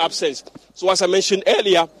in her absence. So as I mentioned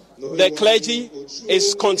earlier, the clergy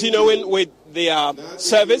is continuing with their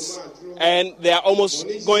service and they are almost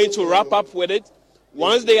going to wrap up with it.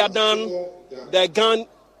 Once they are done, the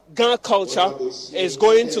Ghana culture is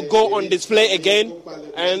going to go on display again,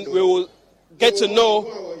 and we will get to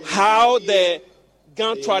know how the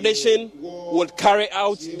Ghana tradition would carry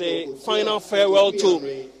out the final farewell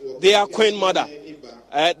to their Queen Mother.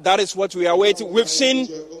 That is what we are waiting. We've seen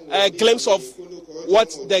a glimpse of what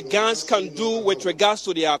the Ghanaians can do with regards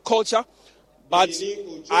to their culture, but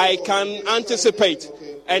I can anticipate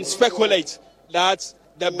and speculate that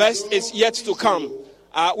the best is yet to come.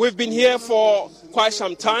 We've been here for quite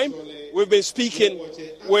some time. We've been speaking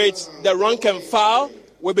with the rank and file.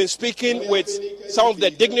 We've been speaking with some of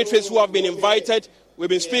the dignitaries who have been invited. We've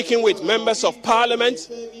been speaking with members of parliament,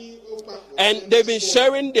 and they've been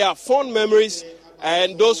sharing their fond memories,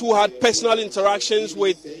 and those who had personal interactions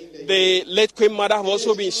with the late Queen Mother have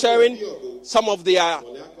also been sharing some of their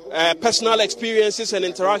personal experiences and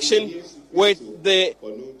interaction with the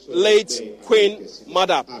late Queen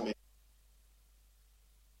Mother.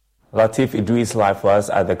 Latif Idris live was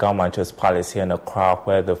at the Ghana Palace here in Accra,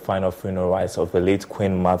 where the final funeral rites of the late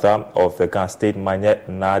Queen Mother of the Ghana State, Manye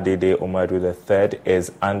Nadede Umaru III,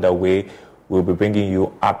 is underway. We'll be bringing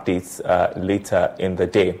you updates later in the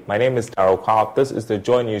day. My name is Darryl Clark. This is the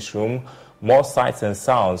Joy Newsroom. More sights and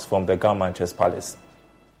sounds from the Ghana Palace.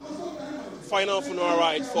 Final funeral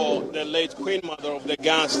rite for the late Queen Mother of the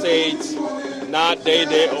Ghana State,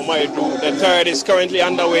 Nadede Umaru III, is currently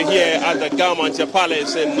underway here at the Ghana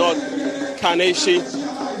Palace in North Kaneshi.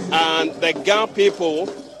 And the Ghana people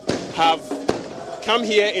have come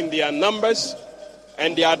here in their numbers,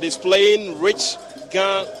 and they are displaying rich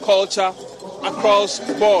Ghana culture across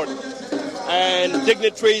the board. And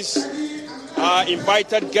dignitaries,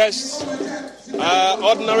 invited guests,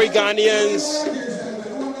 ordinary Ghanaians.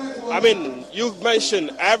 I mean, you've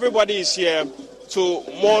mentioned everybody is here to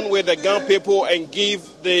mourn with the Ghana people and give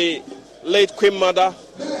the late Queen Mother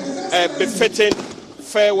a befitting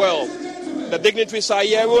farewell. The dignitaries are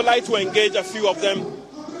here. We would like to engage a few of them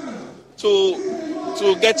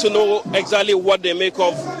to get to know exactly what they make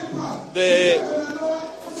of the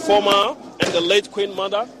former and the late Queen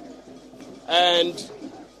Mother and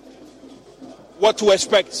what to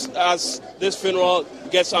expect as this funeral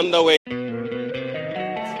gets underway.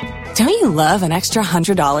 Don't you love an extra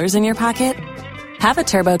 $100 in your pocket? Have a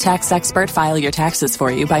TurboTax expert file your taxes for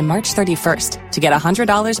you by March 31st to get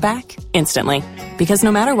 $100 back instantly. Because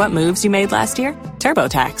no matter what moves you made last year,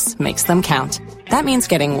 TurboTax makes them count. That means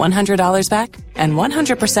getting $100 back and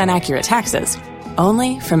 100% accurate taxes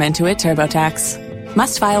only from Intuit TurboTax.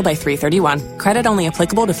 Must file by 3/31. Credit only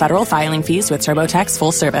applicable to federal filing fees with TurboTax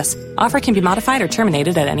full service. Offer can be modified or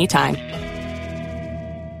terminated at any time.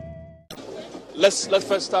 Let's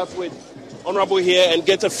first start with Honorable here and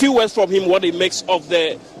get a few words from him what he makes of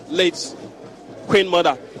the late Queen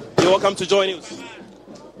Mother. You're welcome to join us.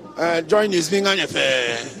 Join us being on your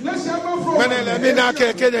fair. When I mean, I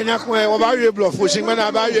can't get any about your bluff, pushing when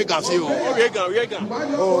I buy your gaffy.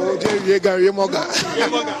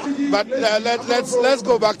 But let's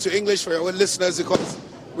go back to English for your listeners because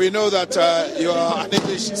we know that you are an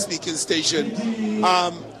English-speaking station.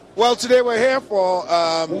 Well, today we're here for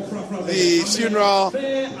the funeral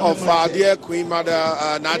of our dear Queen Mother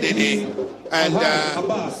Nadini, and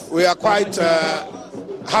we are quite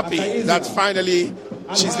happy that finally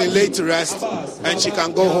she's been laid to rest and she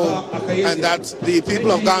can go home, and that the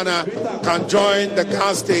people of Ghana can join the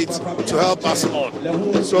Ghana state to help us all.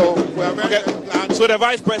 So we're very glad. So the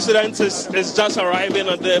Vice President is just arriving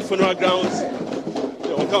at the funeral grounds.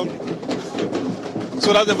 You're welcome.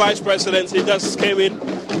 So that's the Vice President. He just came in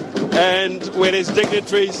and with his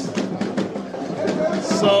dignitaries.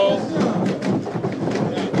 So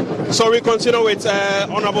we continue with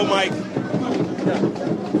Honorable Mike.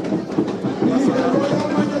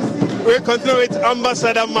 We continue with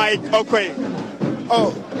Ambassador Mike Okwe.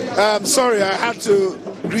 Sorry, I had to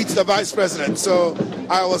greet the Vice President, so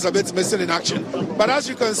I was a bit missing in action. But as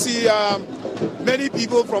you can see, many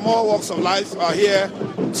people from all walks of life are here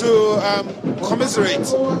to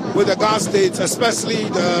commiserate with the Ghana state, especially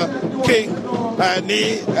the King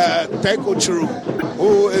Ni Teko Churu,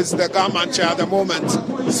 who is the government chair at the moment.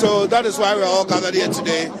 So that is why we're all gathered here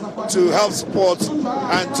today to help support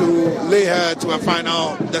and to lay her to a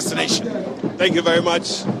final destination. Thank you very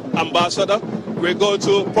much, Ambassador. We go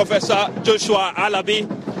to Professor Joshua Alabi.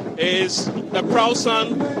 He is the proud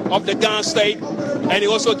son of the Ghana state, and he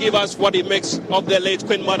also gives us what he makes of the late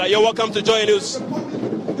Queen Mother. You're welcome to join us.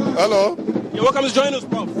 Hello. You're welcome to join us,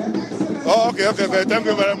 Prof. Oh, okay. Thank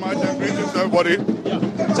you very much, and greetings to everybody. Yeah.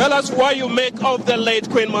 Tell us what you make of the late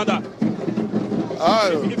Queen Mother.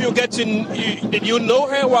 If you get to, did you know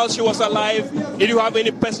her while she was alive? Did you have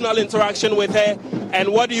any personal interaction with her? And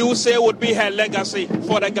what do you say would be her legacy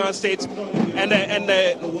for the Ghana state and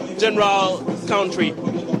the general country?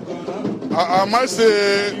 I must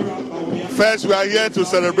say, first we are here to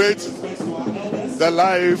celebrate the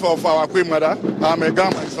life of our Queen Mother. I'm a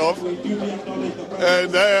Ghana myself,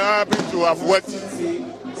 and I'm happy to have worked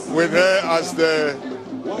with her as the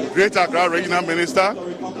Great Accra Regional Minister.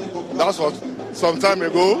 That's what some time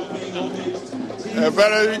ago. A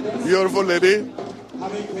very beautiful lady.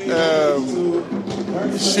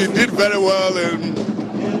 She did very well in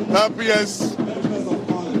helping us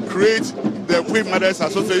create the Queen Mothers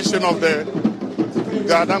Association of the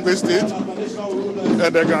Ghana State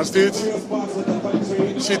and the Ghana State.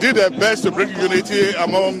 She did her best to bring unity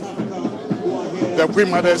among the Queen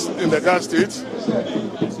Mothers in the Ghana State.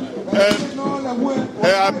 And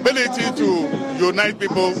her ability to unite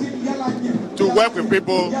people, to work with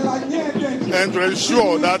people, and to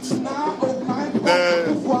ensure that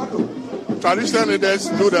the traditional leaders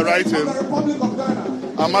do the right thing,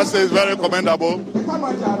 I must say is very commendable.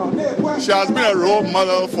 She has been a role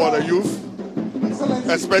model for the youth,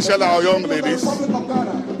 especially our young ladies.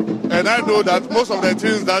 And I know that most of the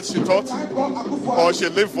things that she taught or she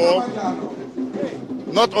lived for,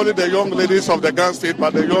 not only the young ladies of the Ghana state,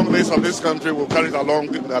 but the young ladies of this country will carry it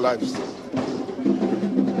along in their lives.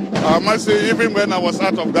 I must say, even when I was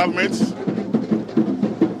out of government,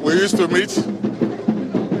 we used to meet.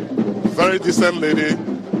 Very decent lady,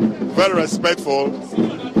 very respectful,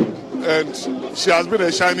 and she has been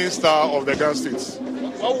a shining star of the Ghana state.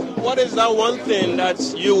 Well, what is that one thing that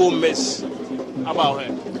you will miss about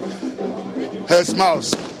her? Her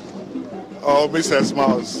smiles. I'll miss her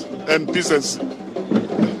smiles and pieces.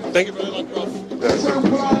 Thank you very much, Prof. Yes,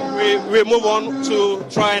 we move on to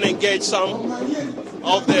try and engage some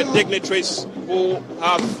of the dignitaries who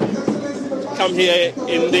have come here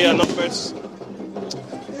in their numbers.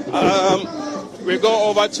 We go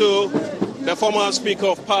over to the former Speaker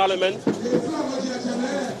of Parliament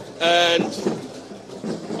and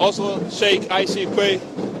also Sheikh I.C. Quay.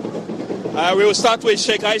 We will start with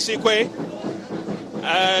Sheikh I.C. Quay.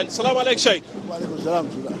 And Salam Alaikum, Sheikh.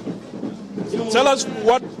 Tell us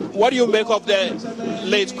what do you make of the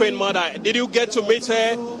late Queen Mother? Did you get to meet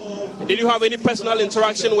her? Did you have any personal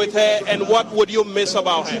interaction with her? And what would you miss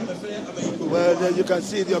about her? Well, you can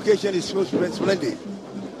see the occasion is so splendid.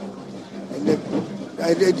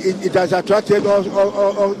 And it has attracted all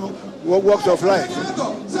walks of life,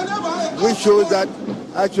 which shows that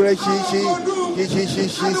actually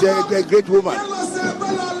she's a great woman.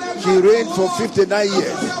 She reigned for 59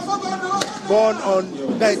 years, born on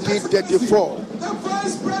 1934,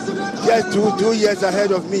 just two years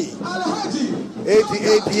ahead of me,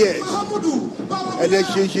 88 years, and then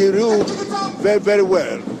she ruled very, very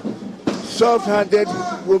well. Soft-handed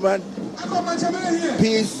woman,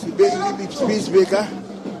 peacemaker,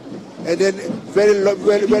 and then very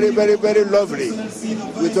lovely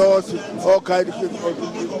with all kinds of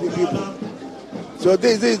people. So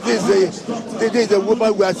this is the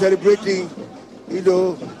woman we are celebrating,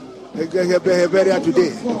 her burial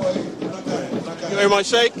today. Thank you very much,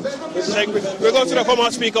 Sheikh. We're going to the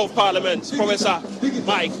former Speaker of Parliament, Professor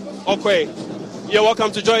Mike Okwe. You're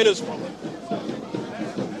welcome to join us.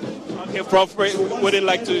 Okay, Prof, wouldn't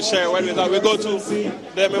like to share a word with us. We go to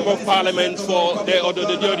the Member of Parliament for the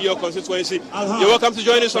Odio constituency. You're welcome to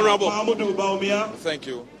join us, Honorable. Thank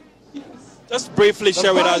you. Just briefly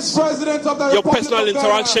share with us your personal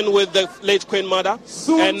interaction with the late Queen Mother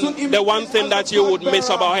and the one thing that you would miss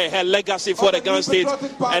about her legacy for the Ghana State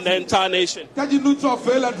and the entire nation. I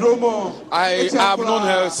have known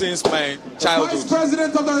her since my childhood.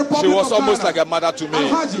 She was almost like a mother to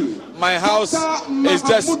me. My house is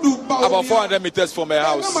just about 400 meters from her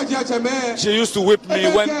house. She used to whip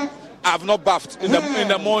me when I have not bathed in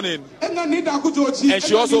the morning, and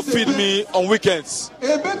she also feed me on weekends.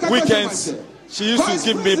 She used to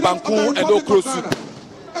give me banku and okra soup.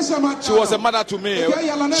 She was a mother to me.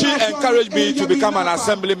 She encouraged me to become an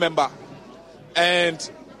assembly member, and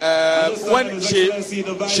when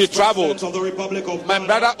she traveled, my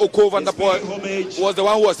brother Oko van der Poel was the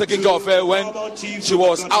one who was taking care of her when she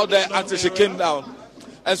was out there until she came down.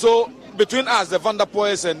 And so between us, the Van der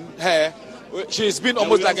Poels and her, she's been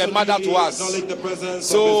almost like a mother to us.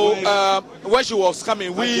 So when she was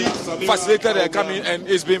coming, we facilitated her coming, and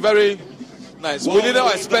it's been very nice. We didn't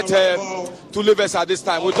expect her to leave us at this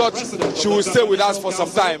time. We thought she would stay with us for some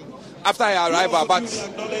time after her arrival, but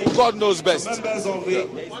God knows best.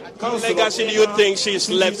 What legacy do you think she's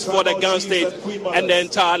left for the Ghana State and the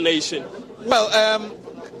entire nation? Well,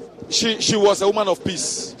 she was a woman of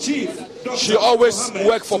peace. She always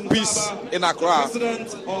worked for peace in Accra.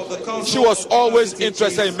 She was always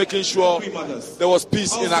interested in making sure there was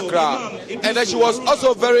peace in Accra. And then she was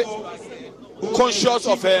also very conscious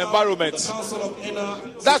of her environment.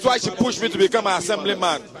 That's why she pushed me to become an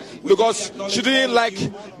assemblyman, because she didn't like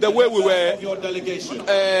the way we were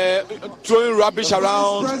throwing rubbish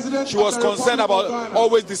around. She was concerned about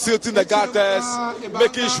always desilting the gutters,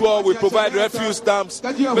 making sure we provide refuse dumps,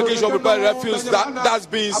 making sure we provide refuse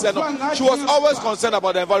dustbins. And she was always concerned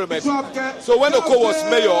about the environment. So when Oko was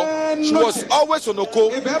mayor, she was always on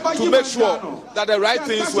Oko to make sure that the right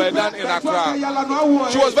things were done in Accra.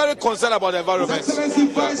 She was very concerned about the environment. Excellency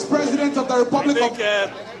Vice President of the Republic of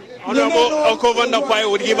Honorable Oko van der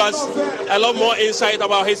Poel would give us a lot more insight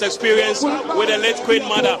about his experience with the late Queen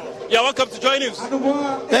Mother. You're welcome to join us.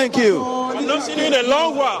 Thank you. I've not seen you in a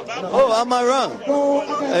long while. Oh, am I wrong?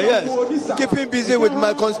 Yes. Keeping busy with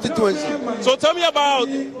my constituency. So tell me about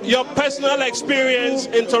your personal experience,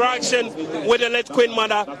 interaction with the late Queen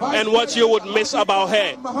Mother, and what you would miss about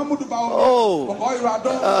her. Oh,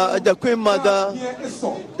 the Queen Mother,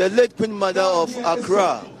 the late Queen Mother of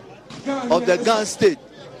Accra, of the Ghana State,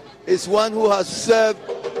 is one who has served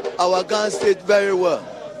our Ghana State very well.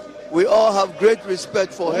 We all have great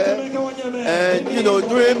respect for her, and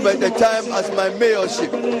during the time as my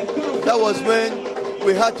mayorship, that was when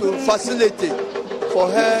we had to facilitate for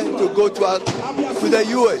her to go to the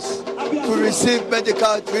US to receive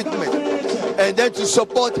medical treatment, and then to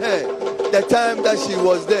support her the time that she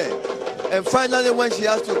was there. And finally, when she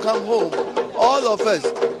has to come home, all of us,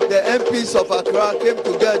 the MPs of Accra, came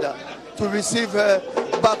together to receive her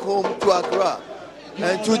back home to Accra.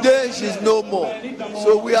 And today she's no more.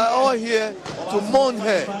 So we are all here to mourn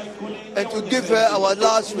her and to give her our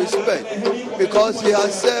last respect, because she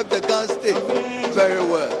has served the Ghana State very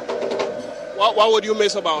well. What would you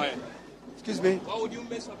miss about her? Excuse me? What would you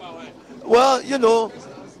miss about her? Well,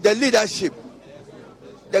 the leadership,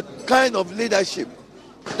 the kind of leadership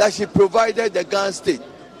that she provided the Ghana State.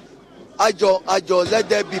 Ajo, let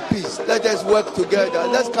there be peace. Let us work together.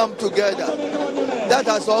 Let's come together. That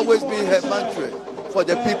has always been her mantra for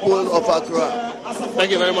the people of Accra.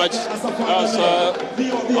 Thank you very much.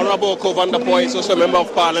 Honorable Oko van der Poel is also a member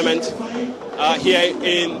of Parliament here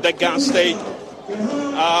in the Ghana State.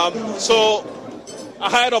 So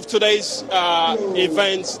ahead of today's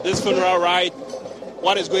events, this funeral rite,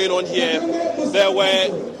 what is going on here, there were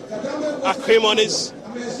acrimonious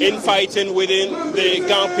infighting within the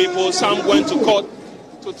Ghana people. Some went to court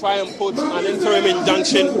to try and put an interim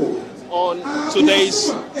injunction on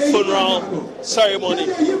today's funeral ceremony.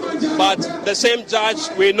 But the same judge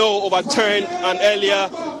we know overturned an earlier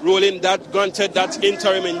ruling that granted that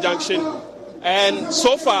interim injunction. And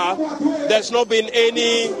so far, there's not been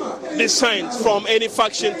any dissent from any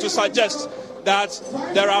faction to suggest that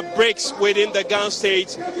there are breaks within the Ghana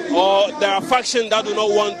state, or there are factions that do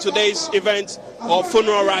not want today's event or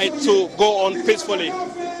funeral rite to go on peacefully.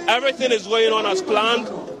 Everything is going on as planned.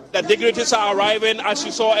 The dignitaries are arriving. As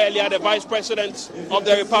you saw earlier, the Vice President of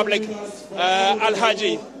the Republic,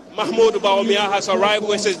 Alhaji Mahmoud Bawumia, has arrived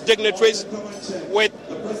with his dignitaries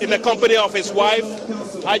in the company of his wife,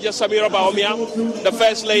 Haja Samira Bawumia. The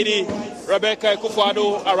First Lady, Rebecca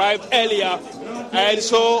Akufo-Addo, arrived earlier. And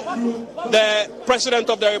so the President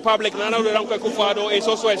of the Republic, Nana Addo Dankwa Akufo-Addo, is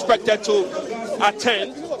also expected to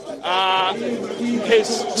attend.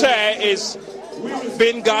 His chair is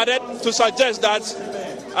being guarded to suggest that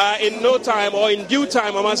in no time, or in due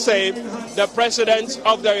time, I must say, the President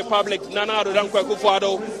of the Republic, Nana Addo Dankwa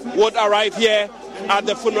Akufo-Addo, would arrive here at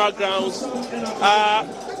the funeral grounds.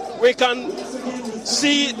 We can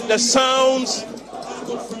see the sounds,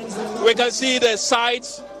 we can see the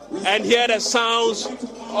sights, and hear the sounds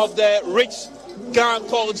of the rich Ghana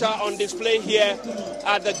culture on display here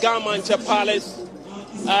at the Gamanche Palace.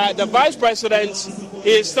 The Vice President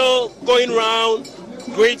is still going around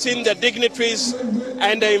greeting the dignitaries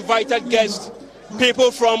and the invited guests,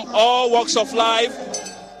 people from all walks of life,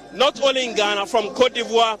 not only in Ghana, from Cote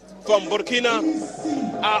d'Ivoire, from Burkina,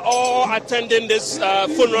 are all attending this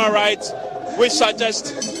funeral rite, which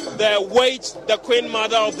suggests the weight the Queen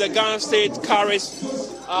Mother of the Ghana state carries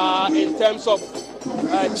in terms of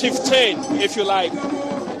chieftain, if you like.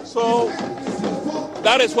 So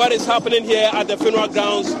that is what is happening here at the funeral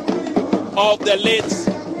grounds of the late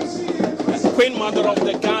Queen Mother of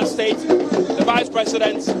the Ghana state. The Vice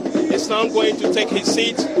President is now going to take his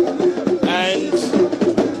seat, and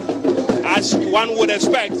as one would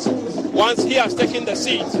expect, once he has taken the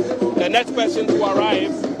seat, the next person to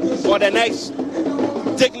arrive, or the next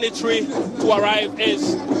dignitary to arrive,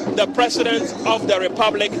 is the President of the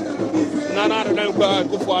Republic, Nana Addo Dankwa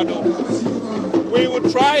Akufo-Addo. We will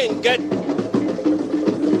try and get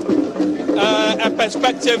a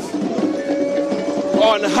perspective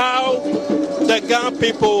on how the Ghana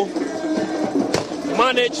people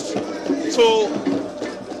managed to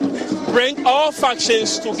bring all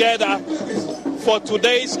factions together for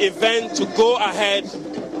today's event to go ahead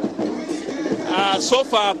so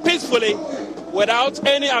far peacefully, without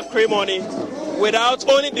any acrimony, without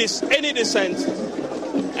any dissent.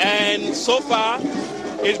 And so far,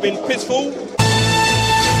 it's been peaceful.